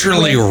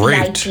Literally with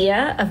raped. the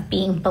idea of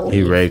being believed.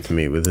 He raped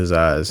me with his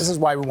eyes. This is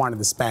why we wanted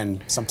to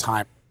spend some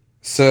time.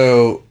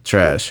 So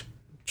Trash.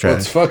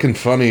 what's fucking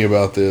funny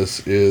about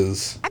this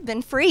is I've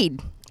been freed.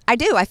 I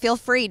do. I feel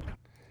freed.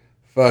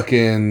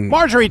 fucking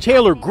Marjorie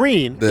Taylor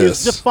Greene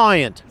This. is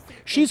defiant.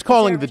 She's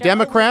calling the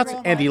Democrats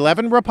and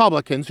 11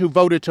 Republicans who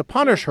voted to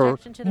punish her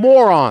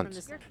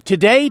morons.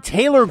 Today,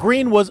 Taylor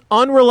Greene was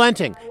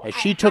unrelenting as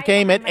she took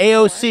aim at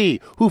AOC,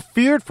 who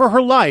feared for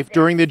her life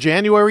during the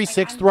January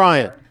 6th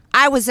riot.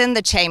 I was in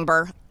the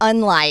chamber,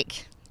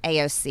 unlike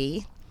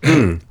AOC,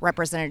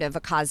 Representative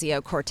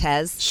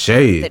Ocasio-Cortez,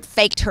 Shade. that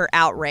faked her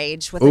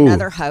outrage with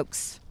another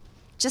hoax.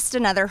 Just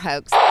another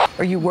hoax.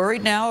 Are you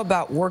worried now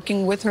about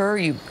working with her? Are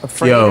you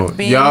afraid Yo, of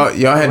being y'all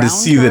had to around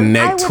see her? the I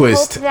neck would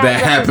twist hope that,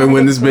 that happened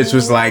when this bitch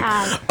was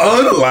Representative like,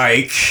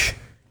 unlike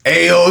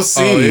AOC,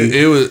 Oh,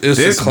 it was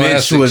this some bitch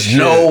classic was shit.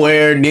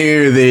 nowhere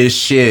near this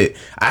shit.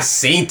 I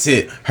seen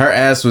it. Her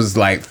ass was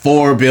like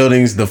 4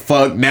 buildings the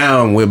fuck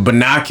down with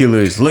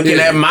binoculars looking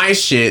Yeah. at my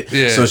shit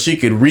Yeah. so she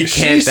could recant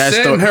She that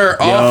sat story. in her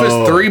Yo,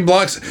 office 3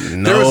 blocks.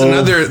 There was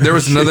another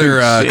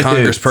Shit.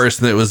 congressperson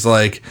that was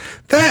like,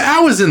 "That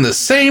I was in the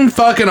same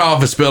fucking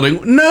office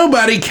building.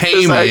 Nobody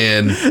came like,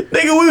 in."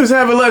 Nigga, we was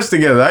having lunch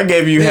together. I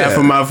gave you half Yeah.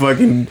 of my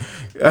fucking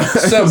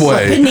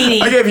Subway.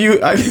 I gave you,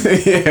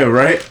 yeah,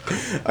 right.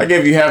 I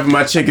gave you half of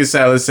my chicken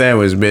salad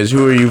sandwich, bitch.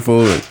 Who are you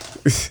fooling?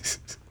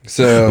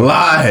 So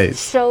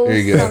Lies. Shows There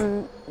you go.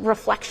 some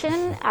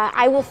reflection.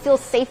 I will feel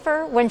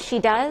safer when she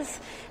does,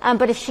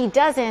 but if she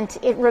doesn't,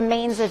 it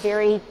remains a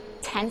very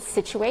tense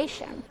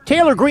situation.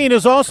 Taylor Greene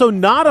is also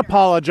not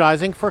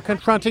apologizing for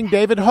confronting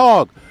David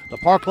Hogg, the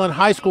Parkland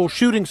High School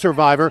shooting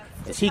survivor,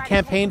 as he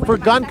campaigned for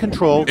gun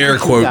control. Air in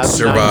quotes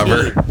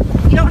 2019. survivor.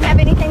 You don't have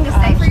anything to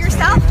say for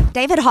yourself?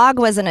 David Hogg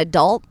was an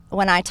adult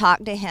when I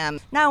talked to him.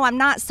 No, I'm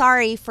not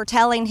sorry for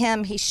telling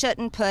him he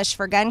shouldn't push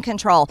for gun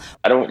control.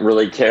 I don't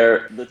really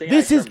care.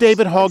 This is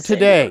David Hogg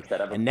today,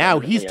 and now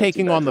he's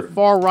taking on the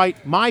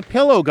far-right My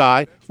Pillow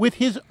guy with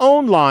his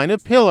own line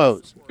of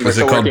pillows. Is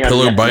it called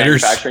Pillow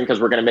Biters? Because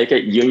we're going to make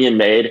it union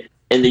made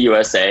in the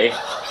USA.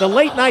 The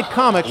late-night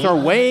comics are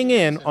weighing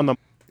in on the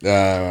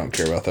I don't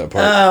care about that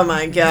part. Oh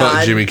my Fuck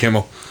god. Jimmy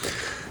Kimmel.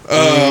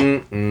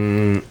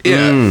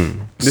 Yeah.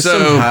 This So-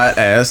 some hot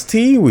ass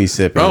tea we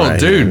sipping. Oh, right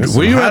here. dude, This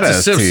we some about to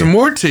hot-ass sip tea. some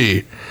more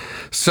tea.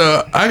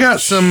 So I got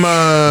some.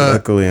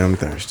 Luckily, I'm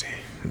thirsty.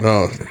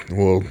 Oh,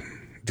 well,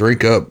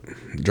 drink up,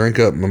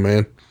 my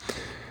man.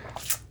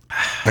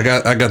 I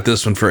got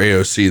this one for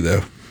AOC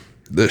though.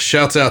 The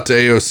shouts out to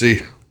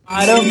AOC.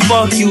 Why the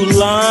fuck you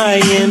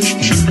lying?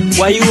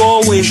 Why you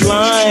always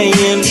lying?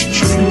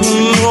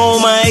 Oh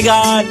my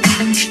god.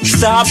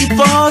 Stop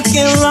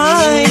fucking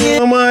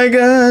lying. Oh my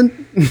god.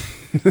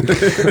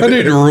 I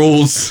need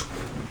rules.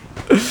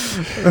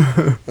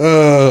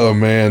 Oh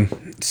man.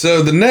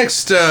 So the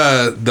next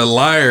the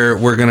liar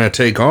we're gonna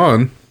take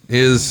on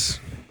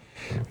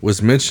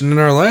was mentioned in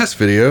our last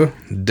video,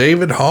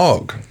 David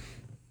Hogg.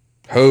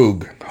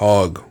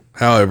 Hogg.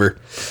 However.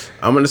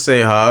 I'm gonna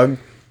say Hogg.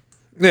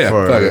 Yeah,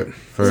 fuck it.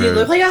 For, Does he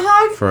look like a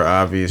hog? For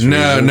obvious No,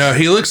 reasons. no,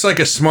 he looks like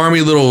a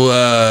smarmy little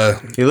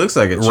He looks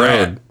like a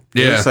rat. chode.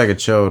 He Yeah. looks like a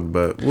chode,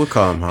 but we'll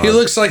call him Hogg. He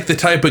looks like the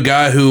type of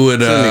guy who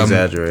would It's an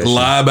exaggeration.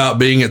 lie about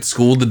being at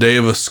school the day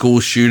of a school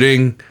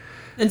shooting.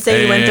 And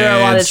say he went through a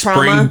lot of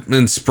trauma.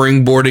 And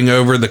springboarding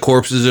over the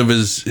corpses of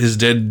his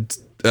dead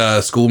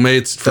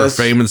schoolmates for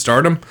fame and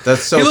stardom.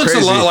 That's so He looks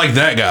crazy. a lot like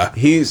that guy.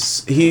 He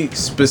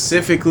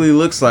specifically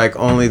looks like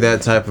only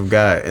that type of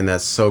guy, and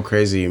that's so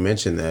crazy you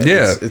mentioned that.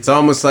 Yeah. It's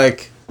almost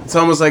like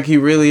he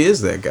really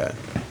is that guy.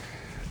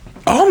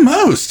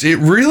 Almost. It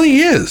really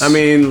is. I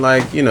mean,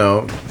 like, you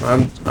know,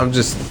 I'm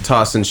just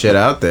tossing shit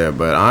out there,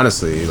 but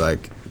honestly,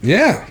 like,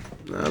 yeah.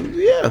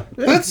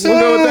 Let's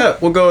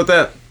we'll go with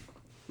that.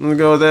 We'll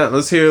go with that.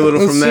 Let's hear a little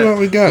Let's from see that. what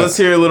we got. Let's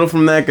hear a little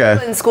from that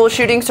guy. School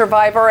shooting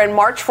survivor and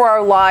March for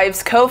Our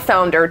Lives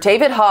co-founder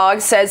David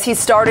Hogg says he's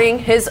starting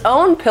his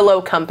own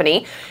pillow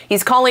company.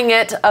 He's calling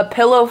it a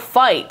pillow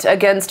fight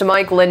against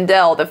Mike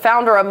Lindell, the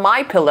founder of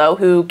My Pillow,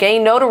 who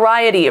gained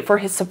notoriety for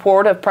his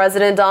support of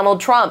President Donald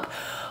Trump.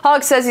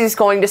 Hogg says he's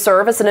going to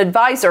serve as an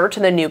advisor to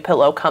the new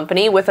pillow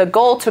company with a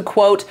goal to,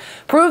 quote,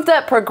 prove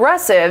that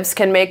progressives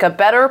can make a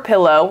better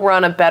pillow,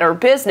 run a better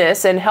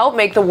business, and help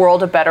make the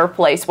world a better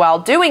place while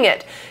doing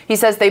it. He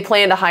says they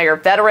plan to hire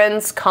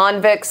veterans,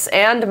 convicts,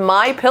 and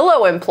My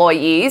Pillow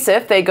employees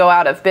if they go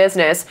out of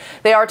business.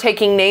 They are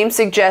taking name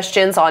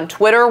suggestions on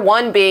Twitter,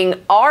 one being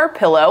Our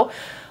Pillow.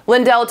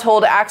 Lindell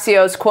told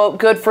Axios, quote,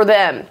 good for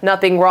them.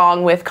 Nothing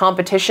wrong with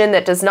competition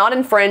that does not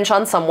infringe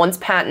on someone's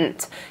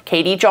patent.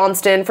 Katie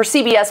Johnston for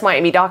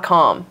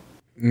CBSMiami.com.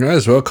 You might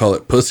as well call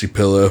it Pussy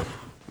Pillow.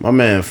 My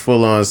man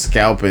full on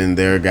scalping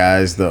their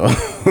guys though.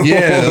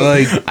 Yeah,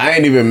 like I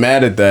ain't even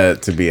mad at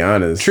that, to be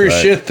honest. True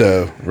Like, shit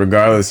though.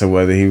 Regardless of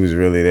whether he was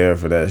really there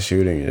for that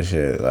shooting and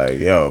shit. Like,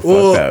 yo,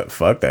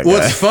 fuck that guy.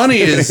 What's funny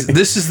is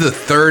this is the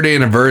 3rd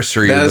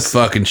anniversary of the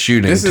fucking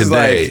shooting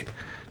today.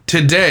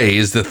 Today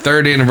is the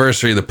 3rd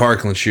anniversary of the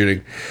Parkland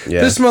shooting.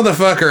 Yeah. This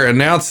motherfucker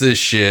announced this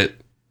shit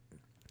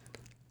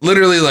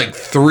literally like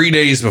 3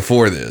 days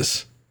before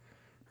this.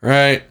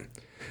 Right?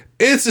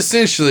 It's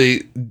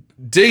essentially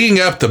digging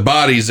up the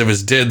bodies of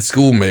his dead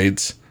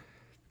schoolmates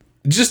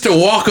just to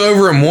walk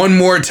over him one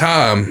more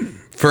time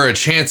for a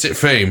chance at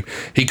fame.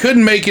 He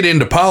couldn't make it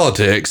into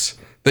politics.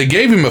 They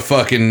gave him a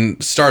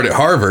fucking start at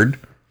Harvard.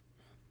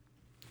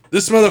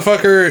 This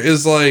motherfucker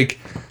is like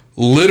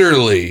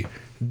literally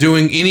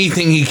doing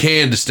anything he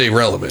can to stay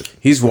relevant.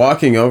 He's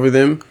walking over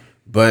them,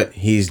 but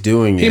he's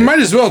doing it. He might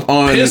as well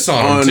piss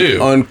on them too.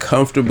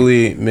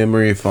 Uncomfortably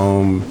memory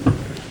foam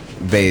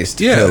based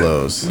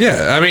pillows.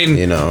 Yeah, I mean,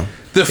 you know,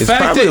 the it's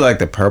fact probably that like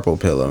the purple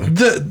pillow.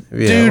 the Have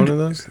you had one dude, of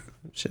those?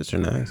 Shits are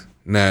nice.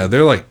 nah,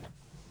 they're like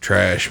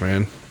trash,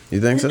 man. You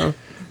think so?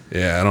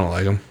 Yeah, I don't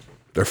like them.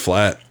 They're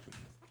flat.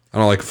 I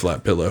don't like a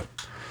flat pillow.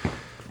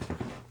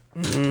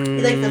 You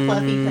like the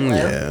fluffy pillow?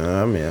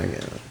 Yeah, I mean, I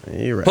get it.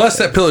 You're right. Plus,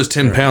 that pillow's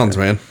 10 pounds,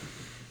 man.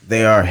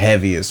 They are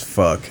heavy as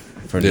fuck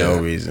for no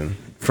reason.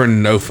 For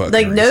no fucking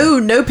Like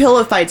reason. no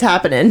pillow fights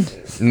happening.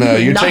 No,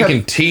 you're Not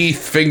taking a- teeth,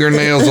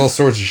 fingernails, all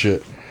sorts of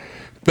shit.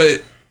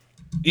 But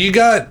you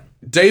got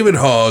David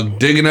Hogg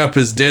digging up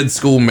his dead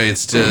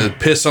schoolmates to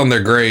piss on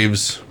their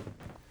graves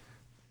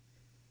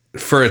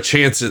for a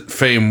chance at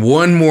fame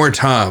one more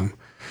time.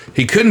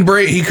 He couldn't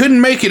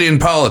make it in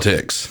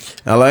politics.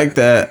 I like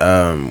that.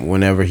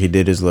 Whenever he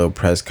did his little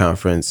press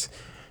conference,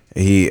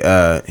 he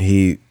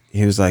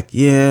was like,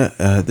 "Yeah,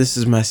 this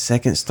is my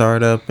second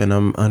startup, and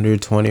I'm under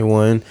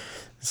 21."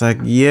 It's like,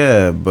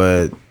 yeah,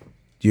 but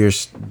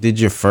did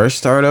your first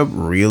startup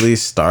really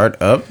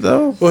start up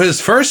though? Well, his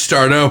first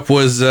startup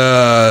was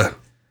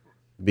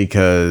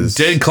because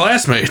dead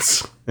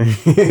classmates.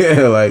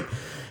 Yeah, like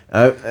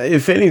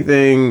if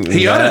anything,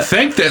 He ought to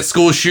thank that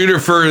school shooter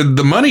for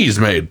the money he's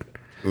made.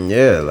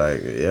 Yeah,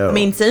 like yeah. I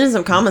mean, send him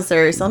some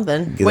commissary or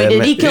something. Give Wait, that did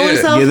man- he kill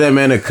himself? Give that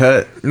man a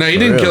cut. No, he For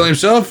didn't real. kill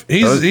himself.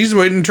 He's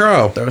waiting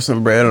trial. Throw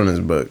some bread on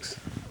his books.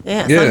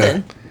 Yeah,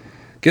 something.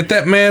 Get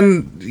that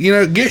man,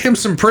 get him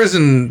some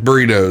prison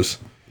burritos.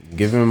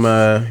 Give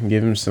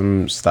him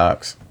some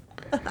stocks.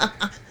 And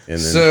then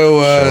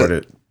short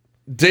it.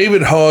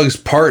 David Hogg's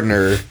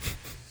partner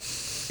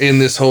in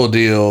this whole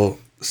deal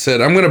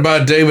said, "I'm going to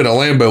buy David a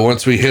Lambo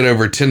once we hit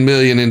over 10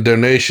 million in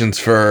donations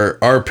for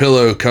our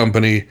pillow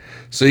company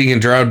so he can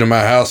drive to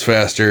my house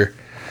faster."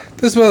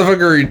 This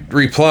motherfucker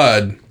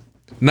replied,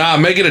 "Nah,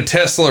 make it a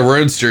Tesla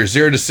Roadster,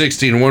 0 to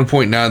 60 in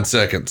 1.9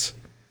 seconds."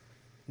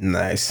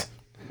 Nice.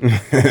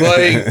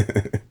 Like,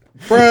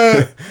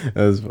 bruh,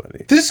 That's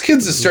funny. this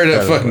kid's a straight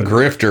up fucking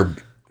grifter.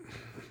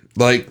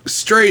 Like,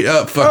 straight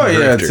up fucking Oh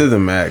yeah, grifter. to the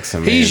max. I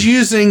mean, He's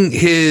using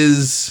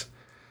his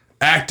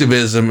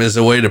activism as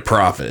a way to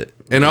profit,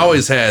 and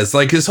always has.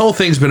 Like, his whole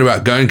thing's been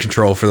about gun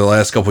control for the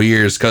last couple of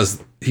years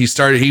because he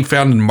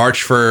founded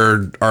March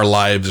for Our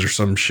Lives or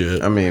some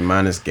shit. I mean,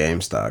 minus game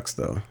stocks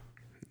though.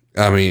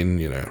 I mean,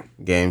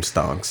 Game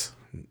stonks.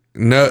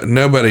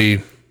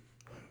 nobody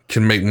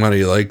can make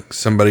money like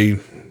somebody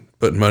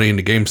putting money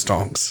into game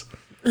stonks.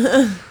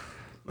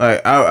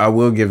 Like I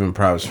will give him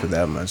props for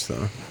that much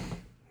though.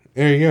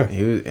 There you go.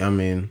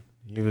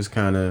 He was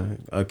kind of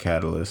a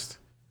catalyst,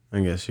 I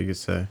guess you could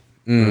say.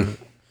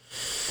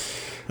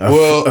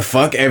 Well,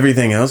 fuck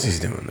everything else he's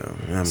doing though.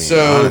 I mean,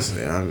 So,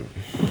 honestly, I'm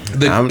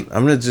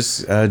gonna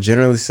just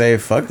generally say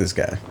fuck this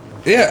guy.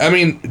 Yeah, I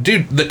mean,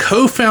 dude, the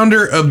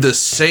co-founder of the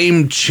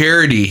same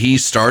charity he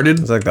started.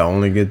 It's like the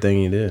only good thing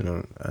he did.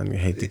 I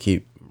hate to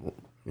keep,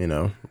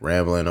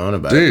 rambling on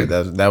about it,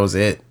 but that was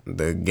it.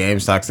 The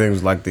GameStop thing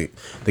was like the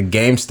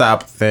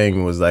GameStop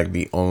thing was like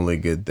the only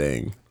good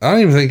thing. I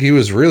don't even think he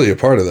was really a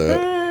part of that.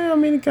 I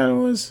mean, he kind of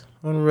was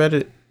on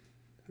Reddit.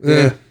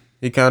 Yeah,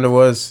 he kind of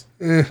was.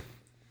 I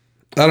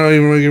don't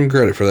even want to give him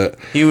credit for that.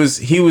 He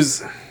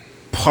was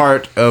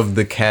part of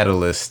the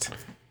catalyst.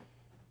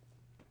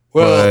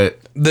 Well, But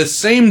the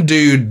same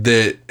dude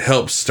that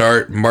helped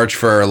start March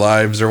for Our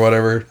Lives or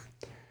whatever,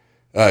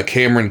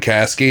 Cameron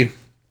Kasky,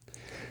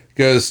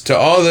 goes to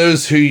all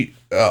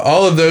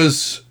of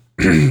those,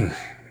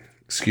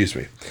 excuse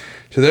me,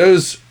 to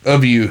those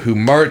of you who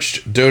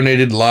marched,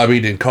 donated,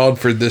 lobbied, and called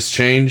for this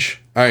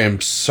change. I am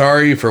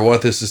sorry for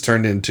what this has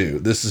turned into.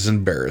 This is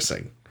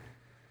embarrassing.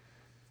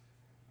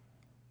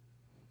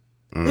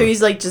 So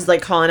he's like just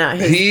like calling out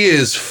his. He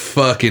is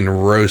fucking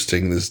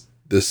roasting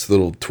this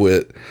little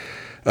twit.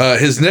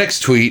 His next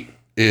tweet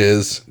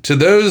is, to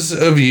those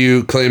of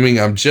you claiming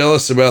I'm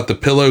jealous about the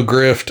pillow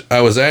grift,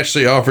 I was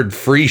actually offered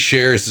free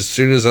shares as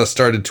soon as I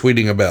started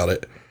tweeting about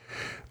it.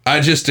 I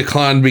just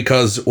declined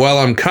because while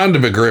I'm kind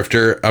of a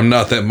grifter, I'm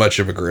not that much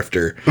of a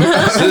grifter.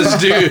 So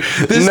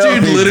this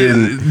dude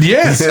literally,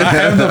 yes, I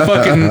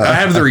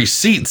have the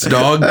receipts,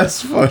 dog.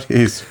 That's funny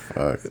as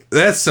fuck.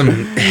 That's some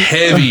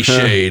heavy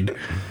shade.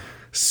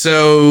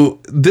 So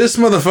this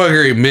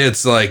motherfucker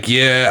admits, like,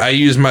 yeah, I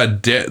use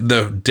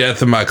the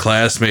death of my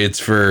classmates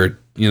for,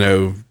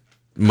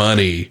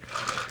 money.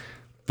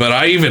 But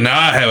I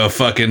have a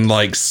fucking,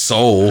 like,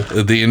 soul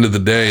at the end of the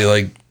day.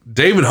 Like,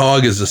 David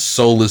Hogg is a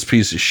soulless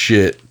piece of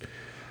shit.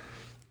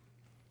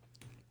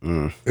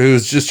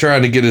 Who's just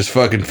trying to get his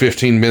fucking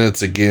 15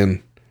 minutes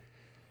again.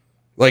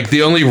 Like,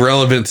 the only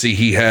relevancy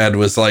he had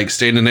was, like,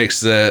 standing next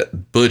to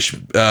that butch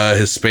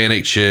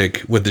Hispanic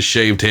chick with the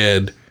shaved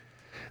head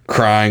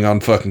crying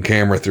on fucking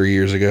camera 3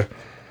 years ago.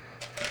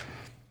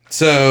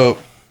 So,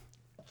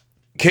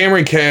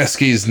 Cameron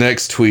Kasky's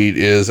next tweet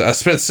is, I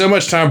spent so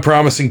much time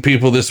promising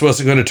people this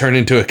wasn't going to turn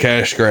into a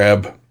cash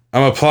grab.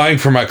 I'm applying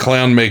for my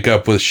clown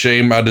makeup with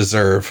shame I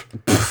deserve.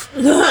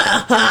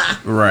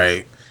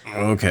 Right.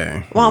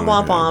 Okay. Womp,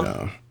 womp,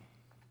 womp.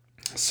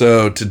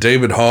 So, to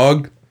David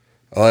Hogg,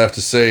 all I have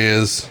to say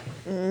is...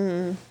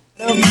 The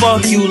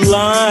fuck you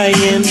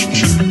lying?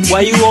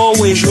 Why you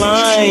always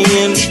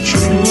lying?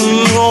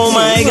 Oh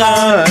my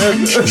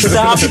god.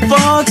 Stop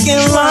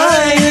fucking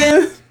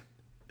lying.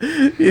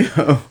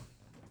 Yo.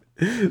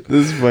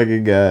 This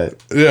fucking guy.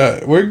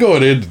 Yeah, we're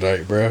going in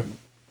tonight, bro.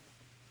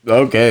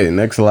 Okay,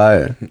 next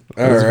liar.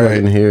 Let's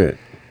fucking hear it.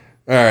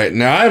 All right,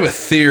 now I have a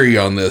theory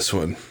on this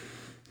one.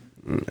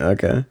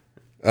 Okay.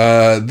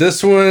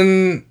 This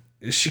one,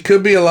 she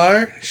could be a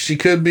liar. She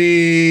could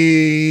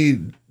be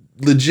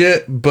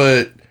legit,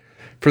 but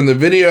from the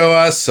video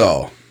I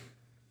saw,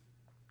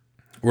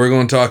 we're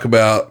going to talk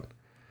about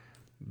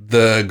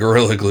the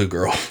Gorilla Glue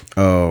girl.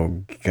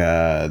 Oh,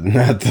 God.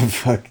 Not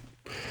this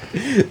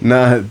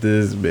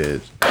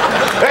bitch.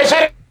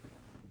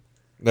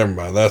 Never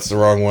mind. That's the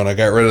wrong one. I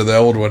got rid of the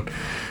old one.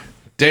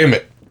 Damn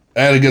it.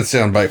 I had a good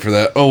soundbite for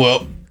that. Oh,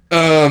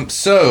 well.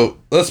 So,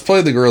 let's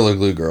play the Gorilla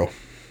Glue girl.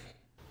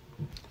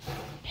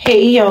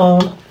 Hey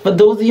y'all, for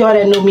those of y'all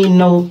that know me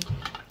know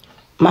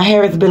my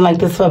hair has been like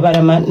this for about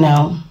a month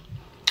now.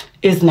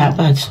 It's not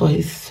by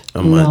choice.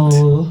 A month.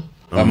 No.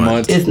 A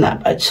month. It's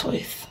not by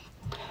choice.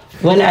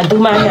 When I do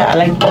my hair, I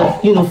like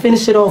to,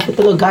 finish it off with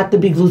a little Got to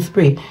Be glue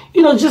spray.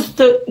 Just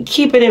to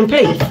keep it in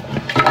place.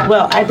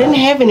 Well, I didn't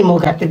have any more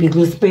Got to Be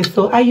glue spray,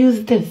 so I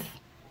used this.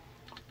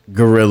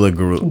 Gorilla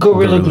glue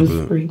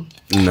spray.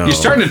 No. You're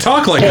starting to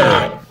talk like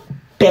her.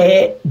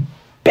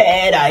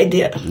 Bad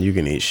idea. You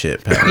can eat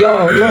shit, pal.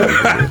 Yo,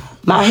 look.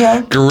 My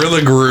hair.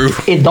 Gorilla Glue.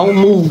 It don't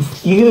move.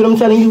 You hear what I'm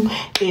telling you?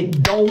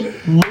 It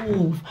don't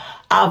move.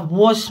 I've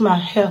washed my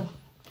hair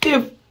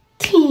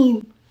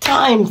 15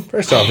 times.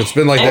 First off, it's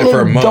been like that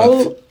for a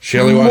month. She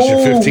only washed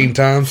it 15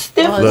 times.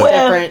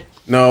 Different.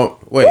 No,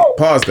 wait.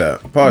 Pause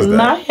that. Pause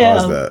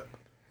that.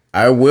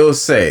 I will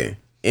say,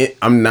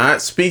 I'm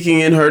not speaking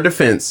in her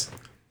defense,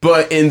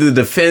 but in the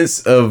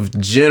defense of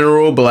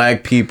general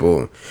black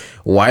people,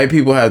 white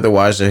people have to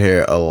wash their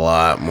hair a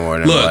lot more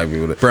than black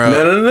people do.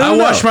 Bro, I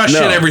wash my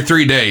shit every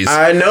 3 days.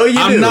 I know you do.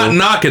 I'm not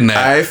knocking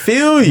that. I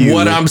feel you.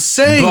 What I'm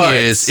saying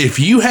is, if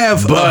you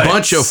have a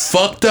bunch of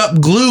fucked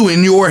up glue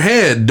in your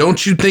head,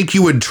 don't you think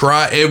you would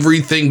try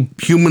everything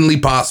humanly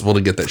possible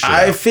to get that shit out?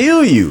 I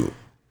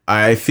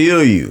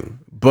feel you.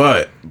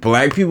 But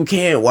black people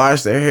can't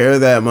wash their hair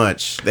that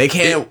much. They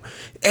can't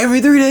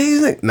every 3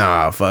 days.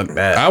 Nah, fuck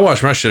that. I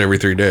wash my shit every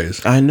 3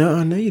 days. I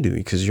know you do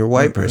because you're a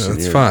white person.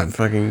 That's fine.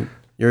 Fucking,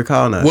 you're a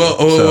colonizer.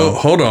 Well,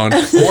 hold on. Or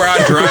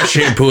I dry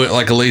shampoo it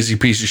like a lazy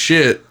piece of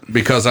shit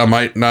because I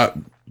might not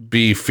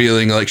be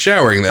feeling like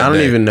showering that day. I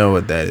don't even know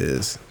what that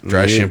is.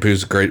 Dry shampoo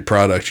is a great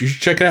product. You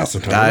should check it out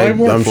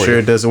sometime. I'm sure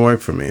it doesn't work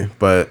for me,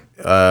 but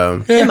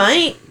it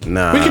might.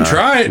 Nah, we can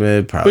try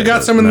it. We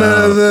got some in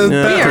the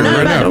bathroom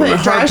right now.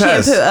 Put dry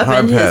shampoo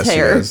up in his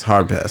hair. Yes,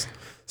 hard pass.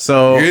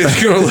 So you're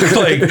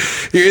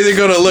either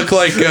gonna look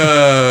like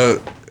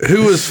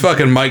who was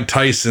fucking Mike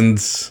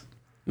Tyson's.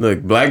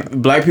 Look,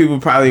 black people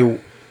probably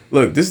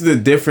look. This is the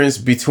difference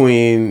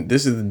between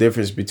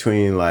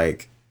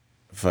like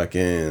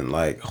fucking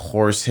like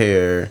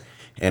horsehair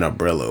and a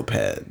Brillo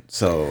pad.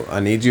 So I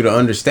need you to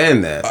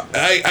understand that.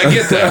 I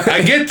get that.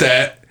 I get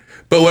that.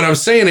 But what I'm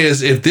saying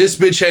is, if this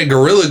bitch had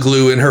Gorilla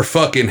Glue in her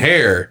fucking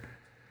hair,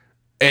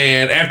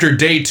 and after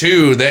day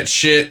 2, that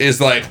shit is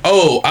like,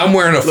 oh, I'm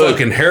wearing a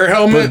fucking hair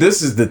helmet. But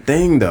this is the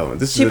thing, though.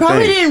 She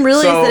probably didn't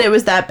realize that it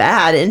was that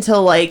bad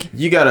until like.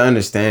 You got to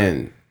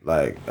understand,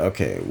 like,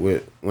 okay,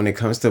 when it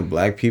comes to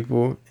black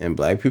people and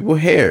black people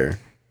hair,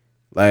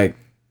 like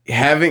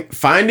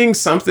finding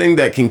something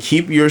that can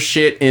keep your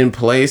shit in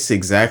place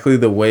exactly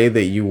the way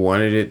that you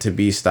wanted it to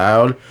be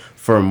styled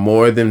for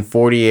more than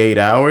 48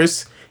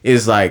 hours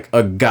is like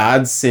a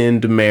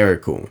godsend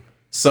miracle.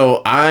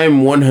 So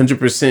I'm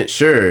 100%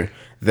 sure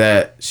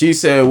that she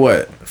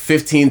said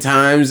 15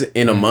 times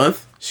in a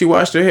month she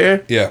washed her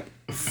hair? Yeah.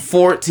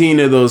 14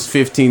 of those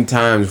 15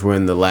 times were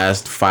in the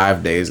last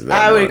 5 days of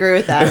that I month. would agree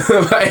with that.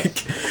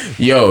 Like,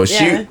 yo,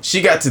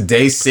 she got to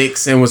day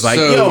 6 and was like,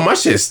 yo, my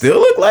shit still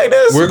look like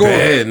this? We're going,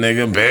 bad,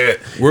 nigga, bad.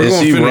 We're and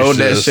going she to rolled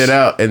that this. shit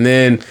out. And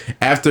then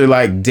after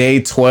like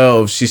day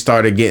 12, she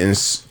started getting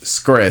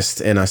scressed.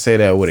 And I say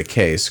that with a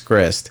K,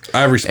 scressed.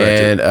 I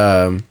respect it.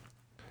 And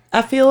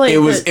I feel like it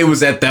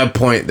was at that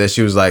point that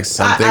she was like,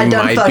 something I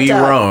done might fucked be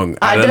up. wrong.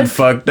 I done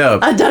fucked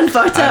up. I done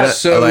fucked up.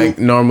 So- like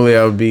normally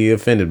I would be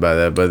offended by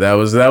that, but that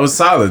was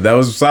solid. That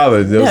was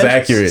solid. That was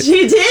accurate.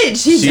 She did.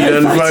 She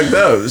done fucked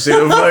up. She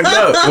done fucked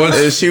up.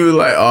 And she was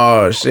like,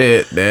 "Oh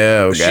shit,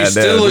 damn, She goddamn,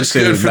 still this looks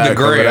shit good is for the not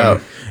coming gram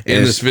out." in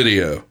And this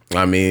video.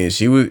 I mean,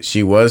 she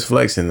was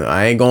flexing.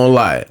 I ain't gonna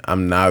lie.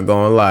 I'm not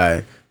gonna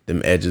lie.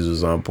 Them edges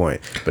was on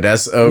point. But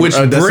that's Which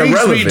that's brings me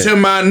irrelevant. to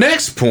my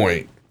next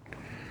point.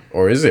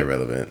 Or is it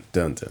relevant?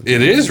 Dun, dun, dun.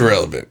 It is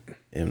relevant.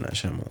 M. Night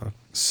Shyamalan.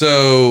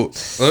 So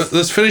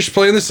let's finish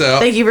playing this out.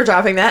 Thank you for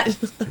dropping that.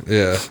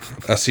 Yeah,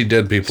 I see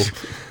dead people.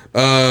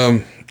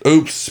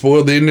 Oops,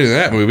 spoiled the ending of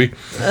that movie.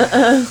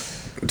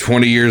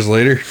 20 years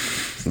later.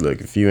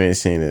 Look, if you ain't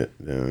seen it,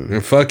 then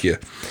fuck you.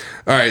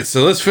 All right,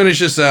 so let's finish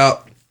this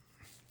out.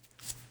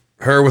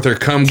 Her with her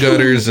cum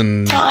gutters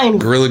and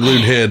gorilla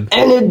glued head.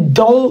 And it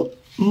don't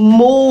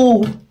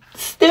move.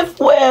 Stiff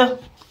wear.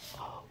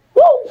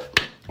 Woo!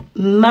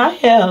 My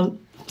hair.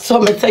 So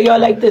I'm gonna tell y'all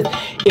like this.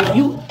 If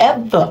you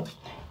ever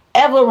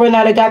run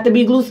out of got to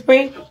be glue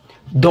spray,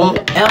 don't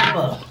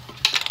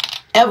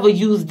ever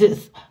use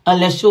this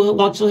unless you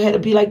want your hair to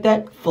be like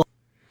that.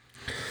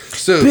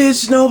 So,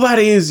 bitch,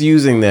 nobody is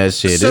using that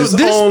shit. So it's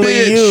this only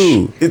bitch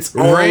you. It's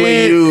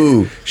only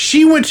you.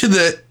 She went to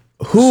the.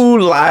 Who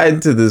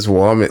lied to this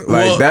woman? Like,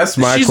 Well, that's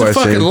my she's a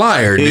question. fucking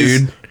liar,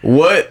 Is dude.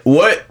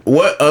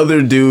 What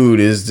other dude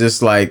is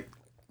just like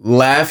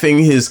laughing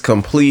his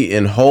complete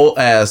and whole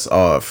ass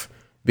off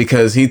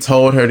because he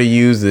told her to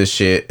use this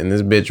shit and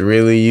this bitch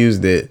really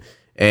used it,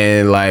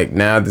 and like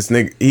now this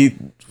nigga, he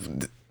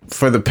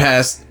for the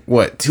past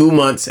 2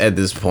 months at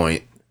this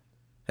point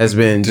has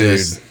been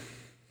just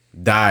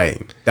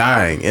dying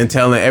and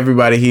telling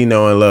everybody he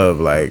know and love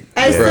like,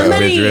 As yeah,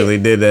 somebody- bitch really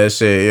did that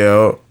shit,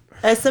 yo.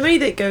 As somebody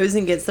that goes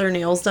and gets their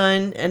nails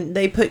done and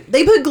they put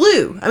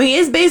glue. I mean,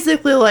 it's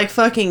basically like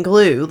fucking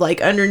glue,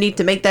 like underneath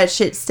to make that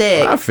shit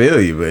stick. I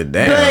feel you, but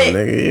damn, But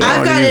nigga, you I've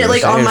don't got use it the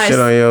like on same my shit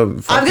on your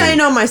I've fucking- got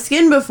it on my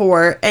skin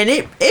before and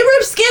it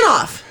rips skin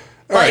off.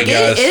 All right, Like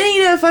guys. it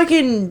ain't a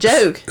fucking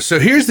joke. So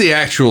here's the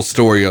actual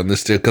story on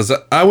this, dude, because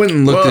I went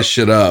and looked Well, this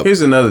shit up.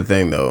 Here's another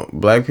thing though.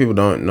 Black people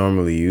don't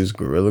normally use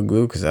Gorilla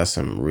Glue because that's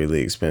some really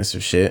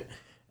expensive shit.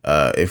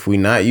 If we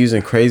not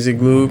using Crazy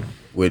Glue,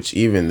 which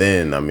even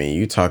then, I mean,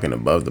 you talking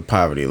above the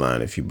poverty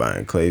line if you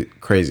buying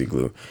Crazy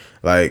Glue.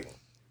 Like,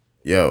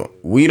 yo,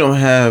 we don't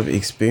have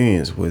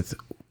experience with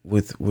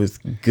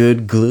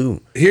good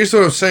glue. Here's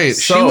what I'm saying.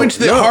 She So, went to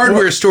the no,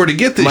 hardware what- store to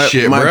get this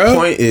shit, my bro.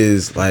 point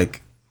is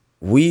like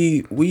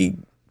we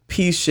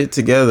piece shit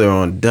together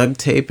on duct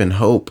tape and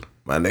hope,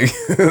 my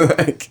nigga.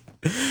 Like,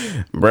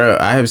 bro,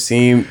 I have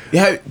seen.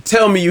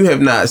 Tell me you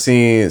have not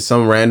seen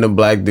some random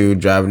black dude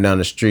driving down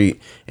the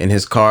street and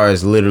his car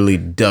is literally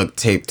duct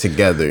taped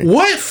together.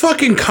 What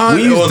fucking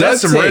We use well,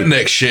 that's some duct tape.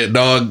 redneck shit,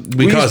 dog.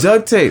 We use Because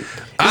duct tape.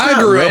 It's I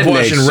not grew up redneck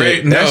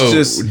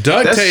watching shit.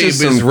 duct tape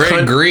is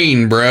red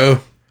green, bro.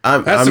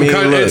 That's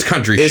it's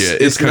country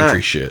shit. It's country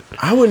not- shit.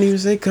 I wouldn't even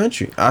say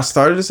country. I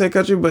started to say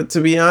country, but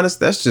to be honest,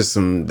 that's just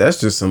some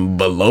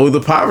below the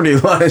poverty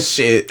line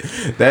shit.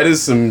 That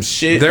is some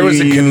shit. There was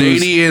you a use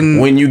Canadian-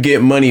 when you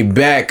get money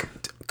back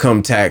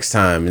come tax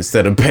time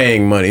instead of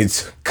paying money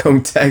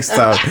come tax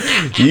time.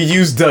 You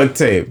use duct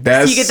tape.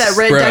 That's You get that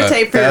red duct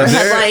tape for your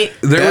headlight.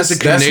 was a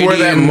that's where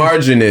that Canadian-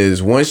 margin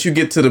is. Once you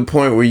get to the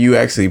point where you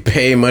actually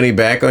pay money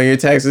back on your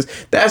taxes,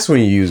 that's when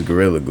you use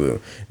Gorilla Glue.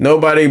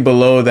 Nobody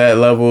below that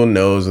level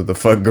knows what the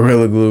fuck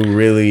Gorilla Glue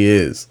really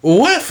is.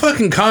 What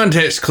fucking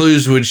context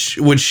clues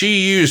would she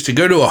use to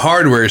go to a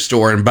hardware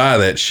store and buy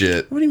that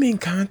shit? What do you mean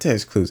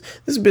context clues?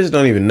 This bitch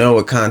don't even know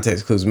what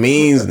context clues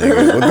means,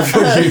 nigga. What the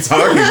fuck are you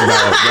talking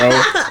about,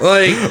 bro?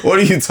 Like, what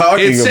are you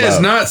talking it says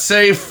about? not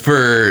safe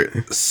for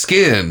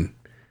skin.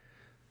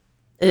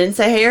 It didn't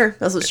say hair.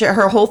 That's what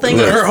her whole thing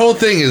Look, is. her whole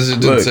thing is it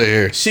didn't Look, say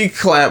hair. She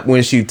clapped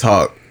when she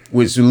talked,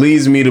 which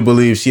leads me to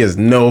believe she has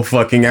no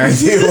fucking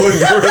idea what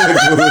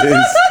Gorilla Glue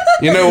is.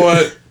 You know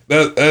what?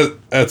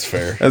 That's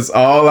fair. That's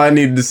all I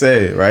need to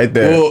say right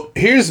there. Well,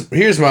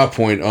 here's my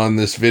point on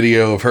this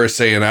video of her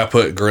saying I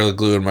put Gorilla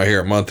Glue in my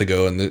hair a month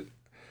ago, and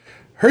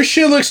her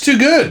shit looks too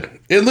good.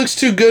 It looks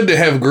too good to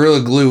have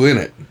Gorilla Glue in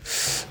it.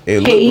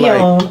 It Hey,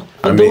 y'all.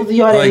 For those of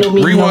y'all that like know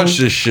me, know, rewatch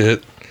this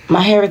shit.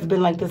 my hair has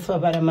been like this for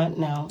about a month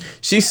now.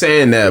 She's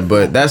saying that,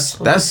 but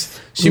that's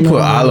she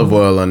put olive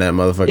oil on that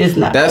motherfucker. It's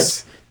not.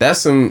 That's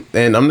some,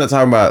 and I'm not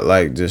talking about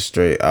like just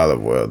straight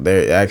olive oil.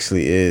 There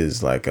actually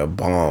is like a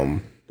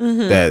balm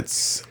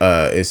that's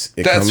That's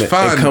it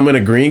come in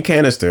a green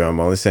canister. I'm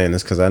only saying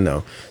this because I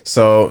know.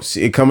 So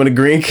it come in a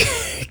green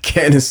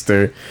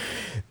canister.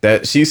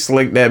 That she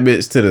slicked that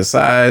bitch to the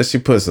side. She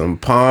put some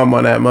palm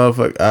on that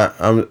motherfucker.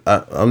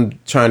 I'm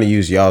trying to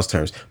use y'all's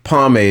terms.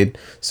 Pomade.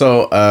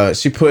 So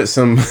she put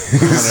some,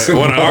 some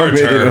One of our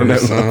pomade on that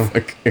terms, huh?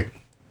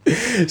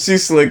 motherfucker. She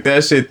slicked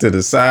that shit to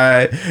the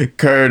side,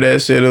 curved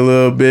that shit a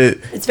little bit.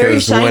 It's very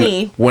 'Cause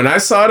shiny. When I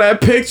saw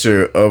that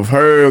picture of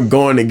her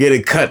going to get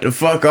it cut the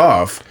fuck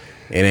off,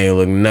 it ain't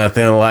look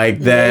nothing like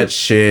that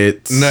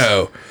shit.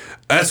 No.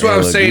 That's what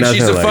I'm saying.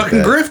 She's a fucking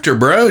grifter,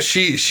 bro.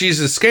 She's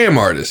a scam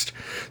artist.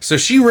 So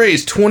she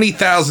raised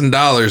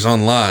 $20,000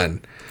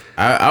 online.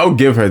 I'll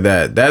give her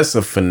that. That's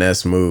a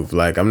finesse move.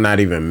 Like, I'm not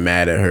even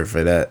mad at her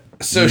for that.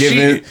 So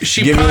given what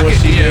she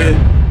did,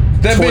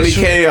 that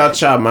 20K, I'll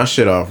chop my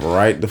shit off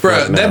right the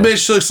fuck now. That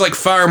bitch looks like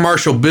Fire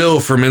Marshal Bill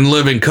from In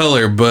Living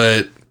Color,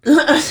 but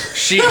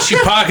she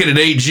pocketed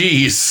 8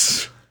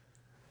 G's.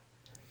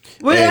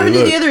 What happened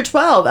to the other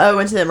 12? Oh,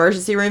 went to the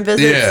emergency room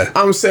visit? Yeah.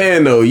 I'm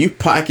saying, though, you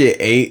pocket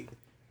 8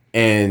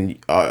 and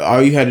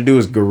all you had to do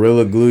is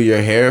Gorilla Glue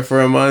your hair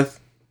for a month.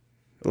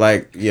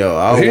 Like, yo,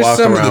 I'll walk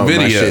around with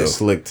my shit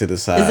slick to the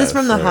side. Is this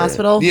from the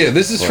hospital? Yeah,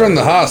 this is from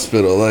the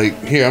hospital. Like,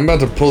 here, I'm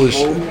about to pull this.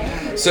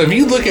 So if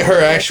you look at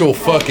her actual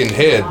fucking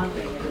head,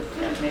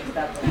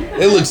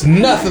 it looks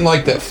nothing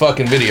like that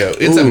fucking video.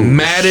 It's a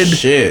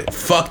matted,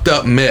 fucked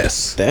up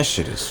mess. That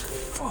shit is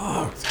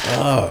fucked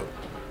up.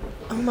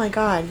 Oh my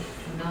god.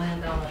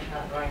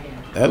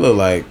 That look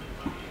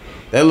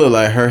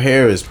like her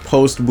hair is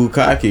post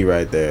bukkake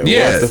right there.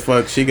 Yeah. What the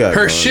fuck she got?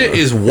 Her shit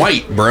is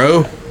white,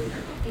 bro.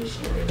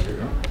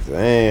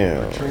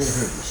 Damn.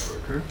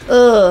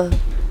 Ugh.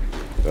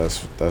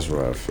 That's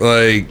rough.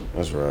 Like,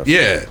 that's rough.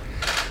 Yeah.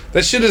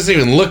 That shit doesn't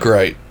even look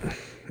right.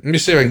 Let me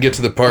see if I can get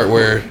to the part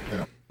where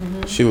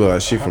she look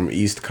like she from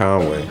East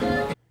Conway.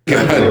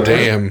 God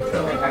damn.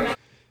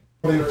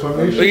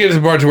 They get to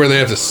the part to where they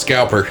have to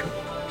scalp her.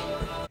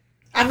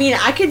 I mean,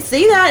 I could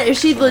see that if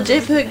she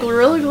legit put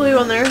Gorilla Glue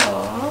on there.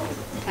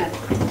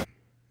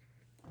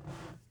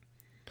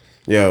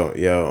 Yo,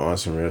 on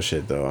some real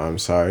shit though. I'm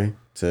sorry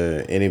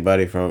to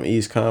anybody from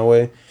East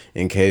Conway.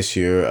 In case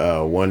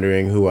you're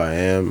wondering who I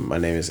am, my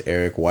name is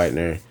Eric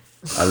Whitener.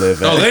 I live.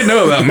 They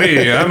know about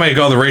me. I make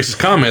all the racist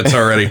comments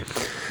already.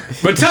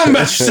 But tell them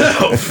about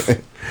yourself.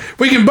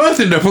 We can both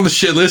end up on the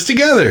shit list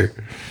together.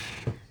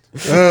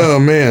 Oh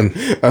man,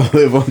 I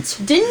live on.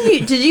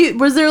 Did you?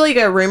 Was there like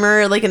a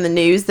rumor, like in the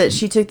news, that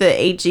she took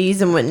the 8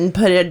 G's and went and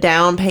put a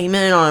down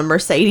payment on a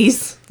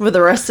Mercedes with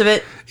the rest of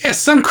it? Yeah,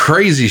 some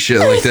crazy shit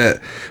like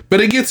that. But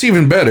it gets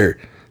even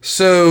better.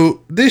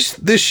 So this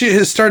shit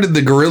has started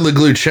the Gorilla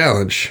Glue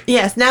challenge.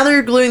 Yes, now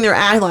they're gluing their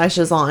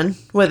eyelashes on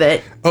with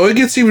it. Oh, it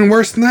gets even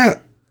worse than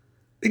that.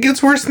 It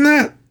gets worse than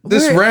that.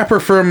 This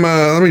rapper from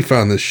let me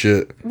find this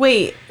shit.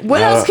 Wait,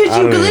 what else could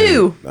you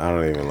glue? I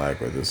don't even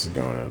like where this is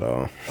going at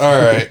all.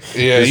 All right,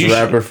 yeah, this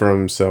rapper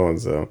from so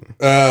and so,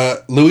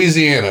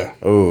 Louisiana.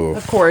 Oh,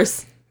 of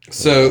course.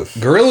 So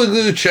Gorilla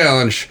Glue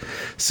challenge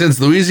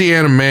sends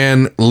Louisiana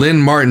man Lynn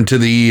Martin to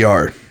the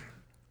ER.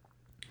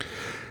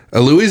 A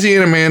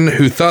Louisiana man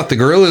who thought the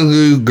Gorilla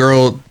Glue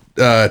girl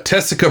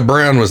Tessica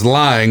Brown was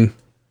lying.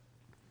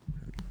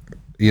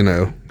 You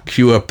know,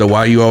 cue up the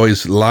why you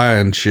always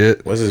lying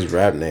shit. What's his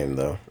rap name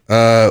though?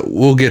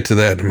 We'll get to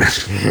that in a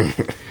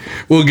minute.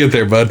 We'll get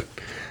there, bud.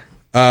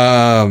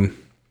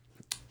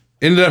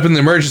 Ended up in the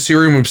emergency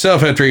room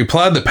himself after he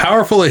applied the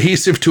powerful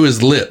adhesive to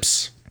his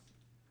lips.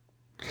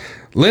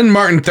 Lynn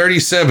Martin,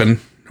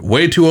 37,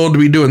 way too old to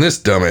be doing this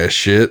dumbass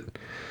shit,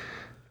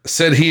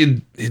 said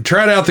he'd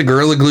tried out the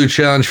Gorilla Glue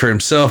challenge for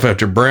himself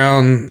after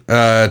Brown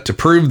to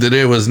prove that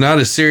it was not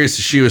as serious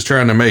as she was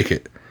trying to make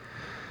it.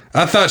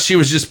 I thought she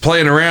was just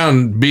playing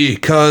around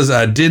because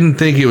I didn't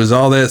think it was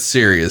all that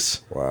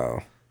serious.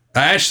 Wow.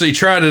 I actually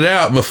tried it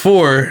out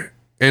before,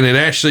 and it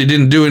actually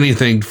didn't do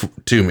anything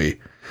to me.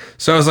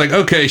 So I was like,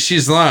 okay,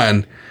 she's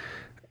lying.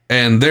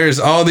 And there's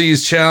all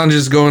these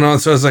challenges going on.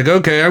 So I was like,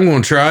 okay, I'm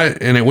going to try it.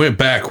 And it went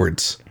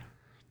backwards.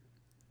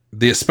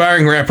 The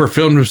aspiring rapper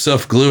filmed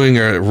himself gluing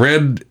a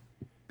red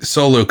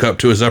Solo cup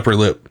to his upper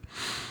lip.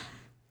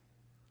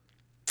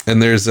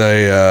 And there's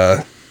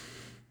a...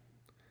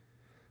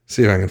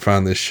 see if I can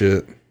find this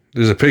shit.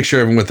 There's a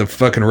picture of him with a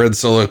fucking red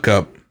Solo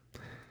cup.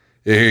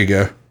 Yeah, here you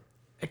go.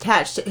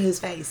 Attached to his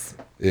face.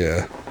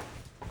 Yeah.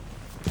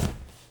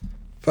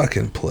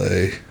 Fucking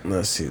play.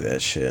 Let's see that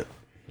shit.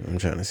 I'm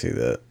trying to see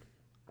that.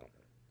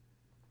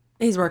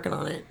 He's working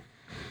on it.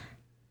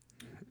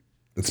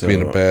 It's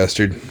being a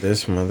bastard.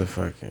 This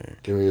motherfucker.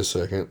 Give me a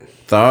second.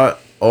 Thought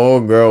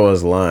old girl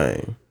was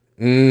lying.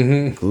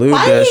 Mm-hmm. Glued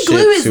Why that did he glue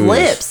shit his to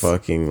lips? his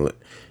fucking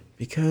lip.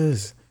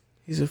 Because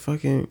he's a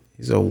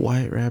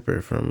white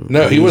rapper from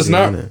No, he was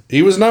not. Louisiana.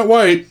 He was not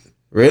white.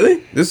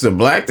 Really? This is a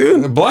black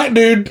dude? A black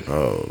dude.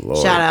 Oh,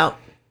 Lord. Shout out.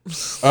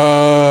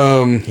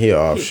 He an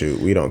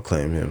offshoot. We don't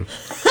claim him.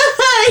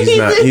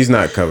 He's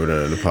not covered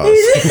under the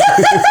policy.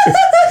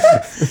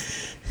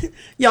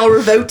 Y'all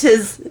revoked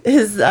his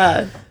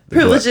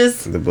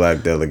privileges. The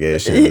black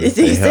delegation. He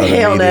said,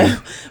 hell no.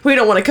 We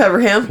don't want to cover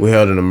him. We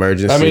held an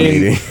emergency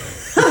meeting.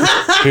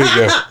 Here you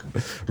go.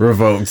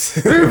 Revoked.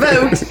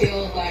 Revoked.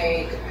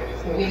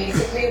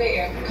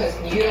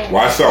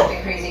 Why so?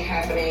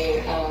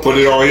 Put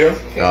it on here?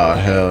 Oh,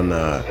 hell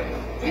nah.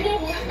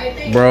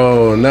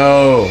 Bro,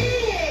 no.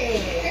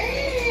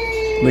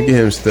 Look at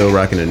him still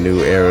rocking a new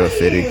era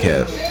fitted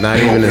cap. Not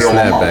even a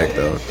snapback,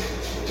 though.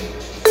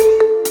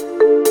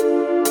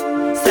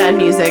 Sad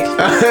music.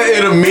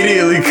 It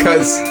immediately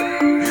cuts.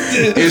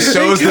 It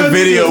shows the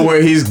video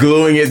where he's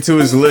gluing it to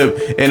his lip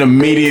and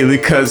immediately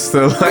cuts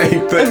to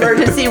like the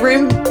emergency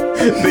room.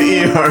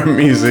 the ER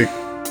music.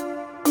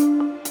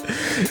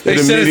 They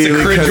said it's a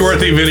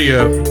cringeworthy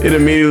video. It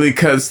immediately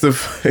cuts the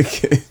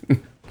fucking.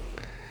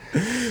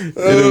 It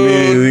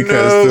immediately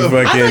cuts the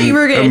fucking. I thought you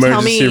were gonna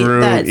tell me emergency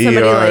room that somebody,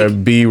 ER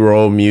like-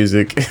 B-roll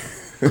music.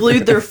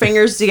 Glued their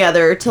fingers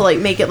together to like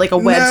make it like a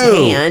webbed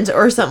hand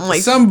or something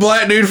like. Some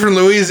black dude from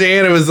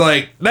Louisiana was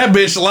like, that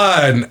bitch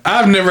lied.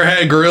 I've never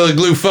had Gorilla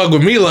Glue fuck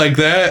with me like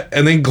that.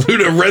 And then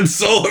glued a red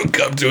Solo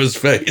cup to his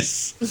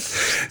face.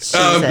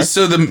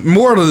 So the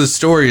moral of the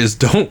story is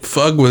don't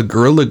fuck with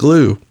Gorilla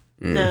Glue.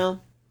 No.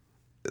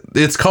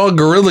 It's called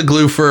Gorilla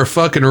Glue for a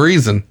fucking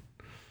reason.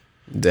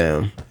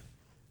 Damn.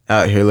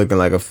 Out here looking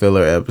like a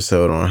filler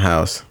episode on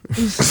House.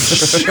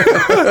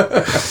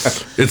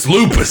 It's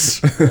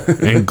lupus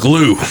and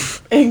glue.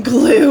 And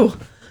glue.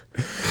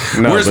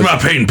 No, Where's but my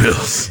pain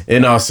pills?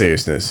 In all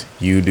seriousness,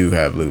 you do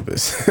have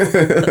lupus.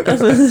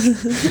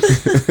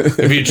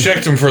 If you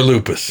checked him for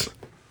lupus.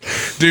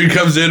 Dude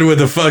comes in with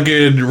a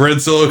fucking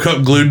red Solo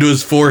cup glued to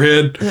his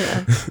forehead.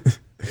 Yeah.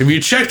 Have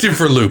you checked him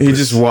for lupus? He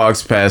just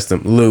walks past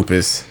him.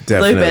 Lupus.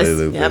 Definitely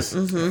lupus.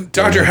 Yep. Mm-hmm.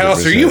 Dr.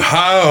 House, are you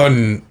high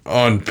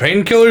on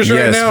painkillers right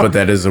Yes, now? but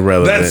that is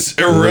irrelevant. That's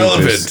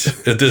irrelevant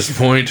Lupus. at this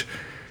point.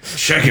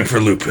 Checking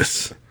for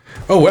lupus.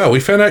 Oh, wow. We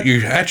found out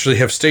you actually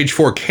have stage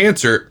 4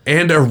 cancer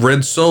and a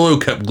red Solo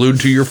cup glued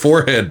to your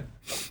forehead.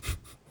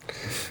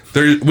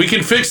 We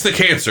can fix the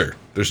cancer.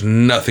 There's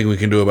nothing we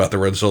can do about the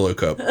red Solo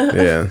cup.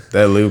 Yeah,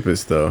 that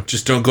lupus, though.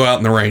 Just don't go out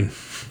in the rain.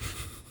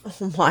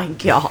 Oh my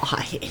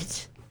god.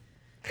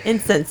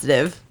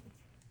 Insensitive.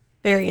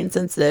 Very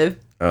insensitive.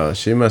 Oh,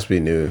 she must be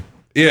new.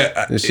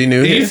 Yeah. Is she new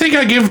You here? think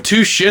I give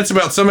two shits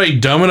about somebody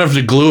dumb enough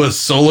to glue a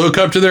Solo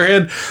cup to their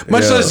head?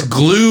 Much Yeah. less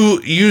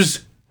Gorilla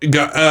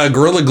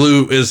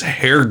Glue is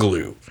hair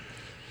glue.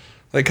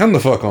 Like, come the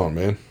fuck on,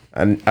 man.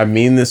 I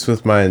mean this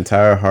with my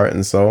entire heart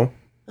and soul.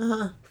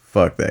 Uh-huh.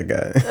 Fuck that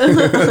guy.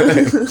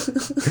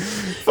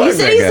 You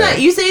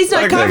said he's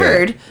not Fuck that guy.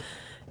 covered.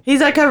 He's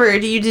not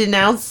covered. You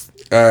denounce.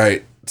 All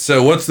right.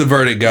 So what's the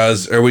verdict,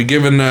 guys? Are we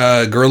giving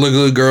Gorilla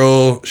Glue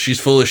girl, she's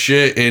full of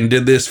shit and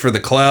did this for the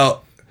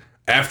clout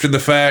after the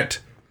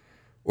fact?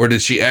 Or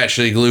did she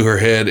actually glue her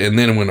head and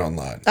then went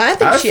online? I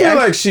think I feel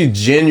like she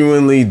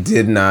genuinely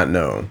did not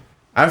know.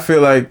 I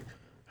feel like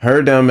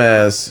her dumb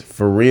ass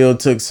for real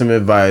took some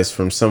advice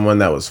from someone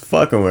that was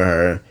fucking with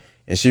her,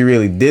 and she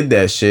really did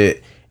that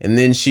shit, and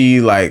then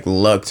she like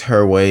lucked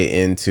her way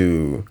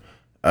into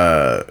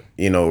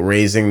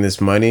raising this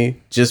money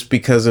just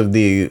because of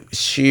the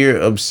sheer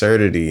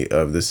absurdity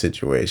of the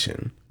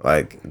situation.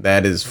 Like,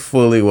 that is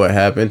fully what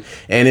happened.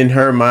 And in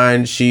her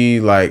mind, she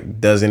like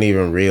doesn't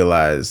even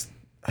realize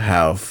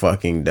how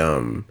fucking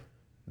dumb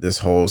this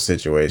whole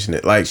situation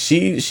is. Like,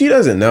 she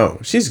doesn't know.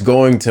 She's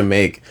going to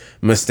make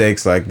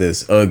mistakes like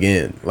this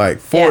again. Like,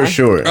 for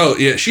sure. Oh,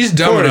 yeah. She's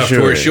dumb enough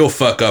to where she'll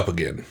fuck up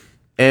again.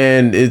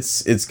 And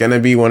it's gonna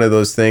be one of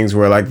those things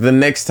where, like, the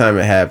next time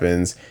it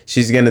happens,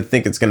 she's gonna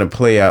think it's gonna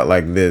play out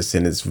like this,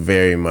 and it's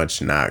very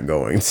much not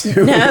going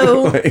to.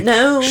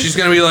 No. She's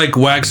gonna be like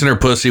waxing her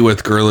pussy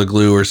with Gorilla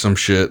Glue or some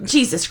shit.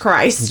 Jesus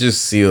Christ.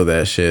 Just seal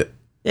that shit.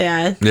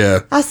 Yeah.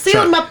 Yeah. I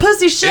sealed my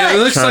pussy shut. Yeah, it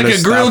looks like a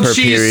grilled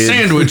cheese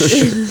sandwich.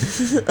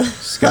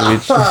 It's gonna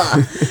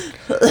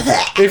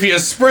be If you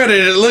spread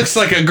it, it looks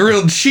like a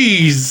grilled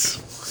cheese.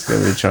 It's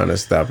gonna be trying to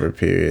stop her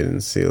period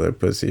and seal her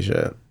pussy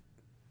shut.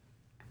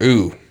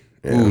 Ooh.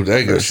 Ooh,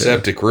 that goes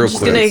septic real Just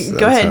quick. gonna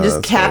go ahead and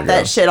just cap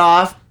that shit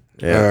off.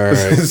 Yeah. All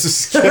right.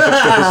 Just cap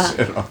that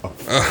shit off.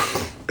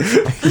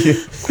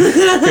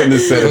 Couldn't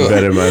have said it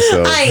better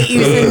myself. I ain't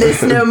using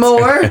this no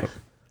more.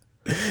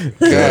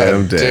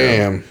 God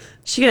damn.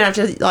 She gonna have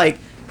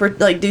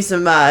to do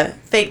some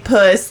fake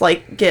puss,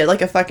 like get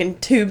like a fucking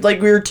tube,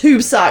 like weird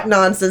tube sock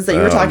nonsense that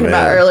you were talking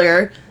about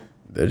earlier.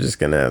 They're just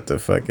gonna have to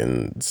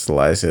fucking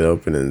slice it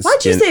open and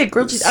Why'd you say a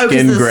grilled cheese? Oh, 'cause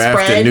skin the graft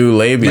a spread? new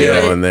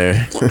labia Yeah. on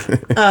there.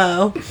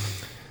 Oh,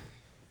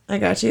 I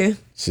got you.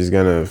 She's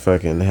gonna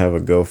fucking have a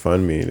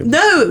GoFundMe. To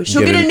No,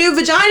 she'll get a new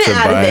vagina to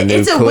out buy of a it. new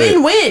It's a clit.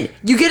 win-win.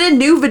 You get a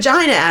new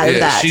vagina out of Yeah,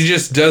 that. she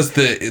just does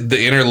the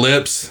inner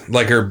lips,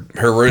 like her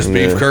roast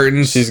beef Yeah.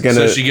 curtains. She's gonna-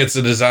 so she gets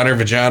a designer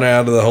vagina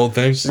out of the whole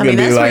thing. She's gonna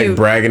be like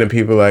bragging to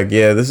people like,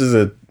 yeah, this is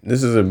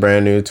a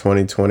brand new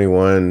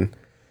 2021.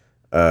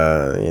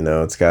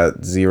 It's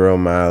got 0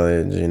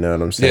 mileage. You know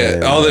what I'm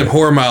saying? Yeah, all them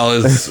whore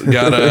miles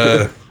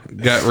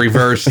got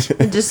reversed.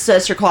 It just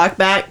sets your clock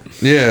back.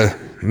 Yeah,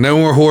 no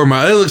more whore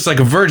mile. It looks like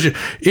a virgin.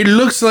 It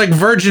looks like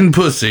virgin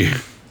pussy.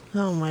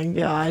 Oh my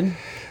god.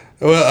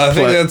 Well, I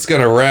think that's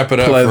gonna wrap it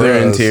up. Pleather for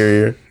us.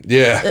 interior.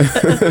 Yeah,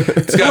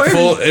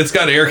 it's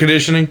got air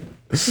conditioning.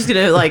 She's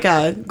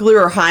gonna glue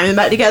her hymen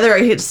back together. Or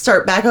you get to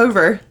start back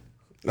over.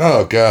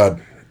 Oh God!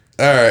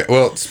 All right.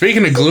 Well,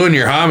 speaking of gluing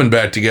your hymen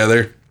back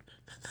together,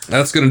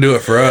 that's gonna do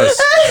it for us.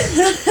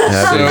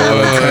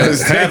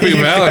 Happy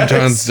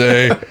Valentine's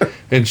Day.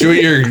 Enjoy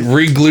your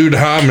re-glued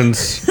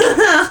hymens.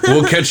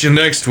 We'll catch you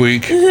next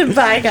week.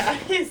 Bye, guys.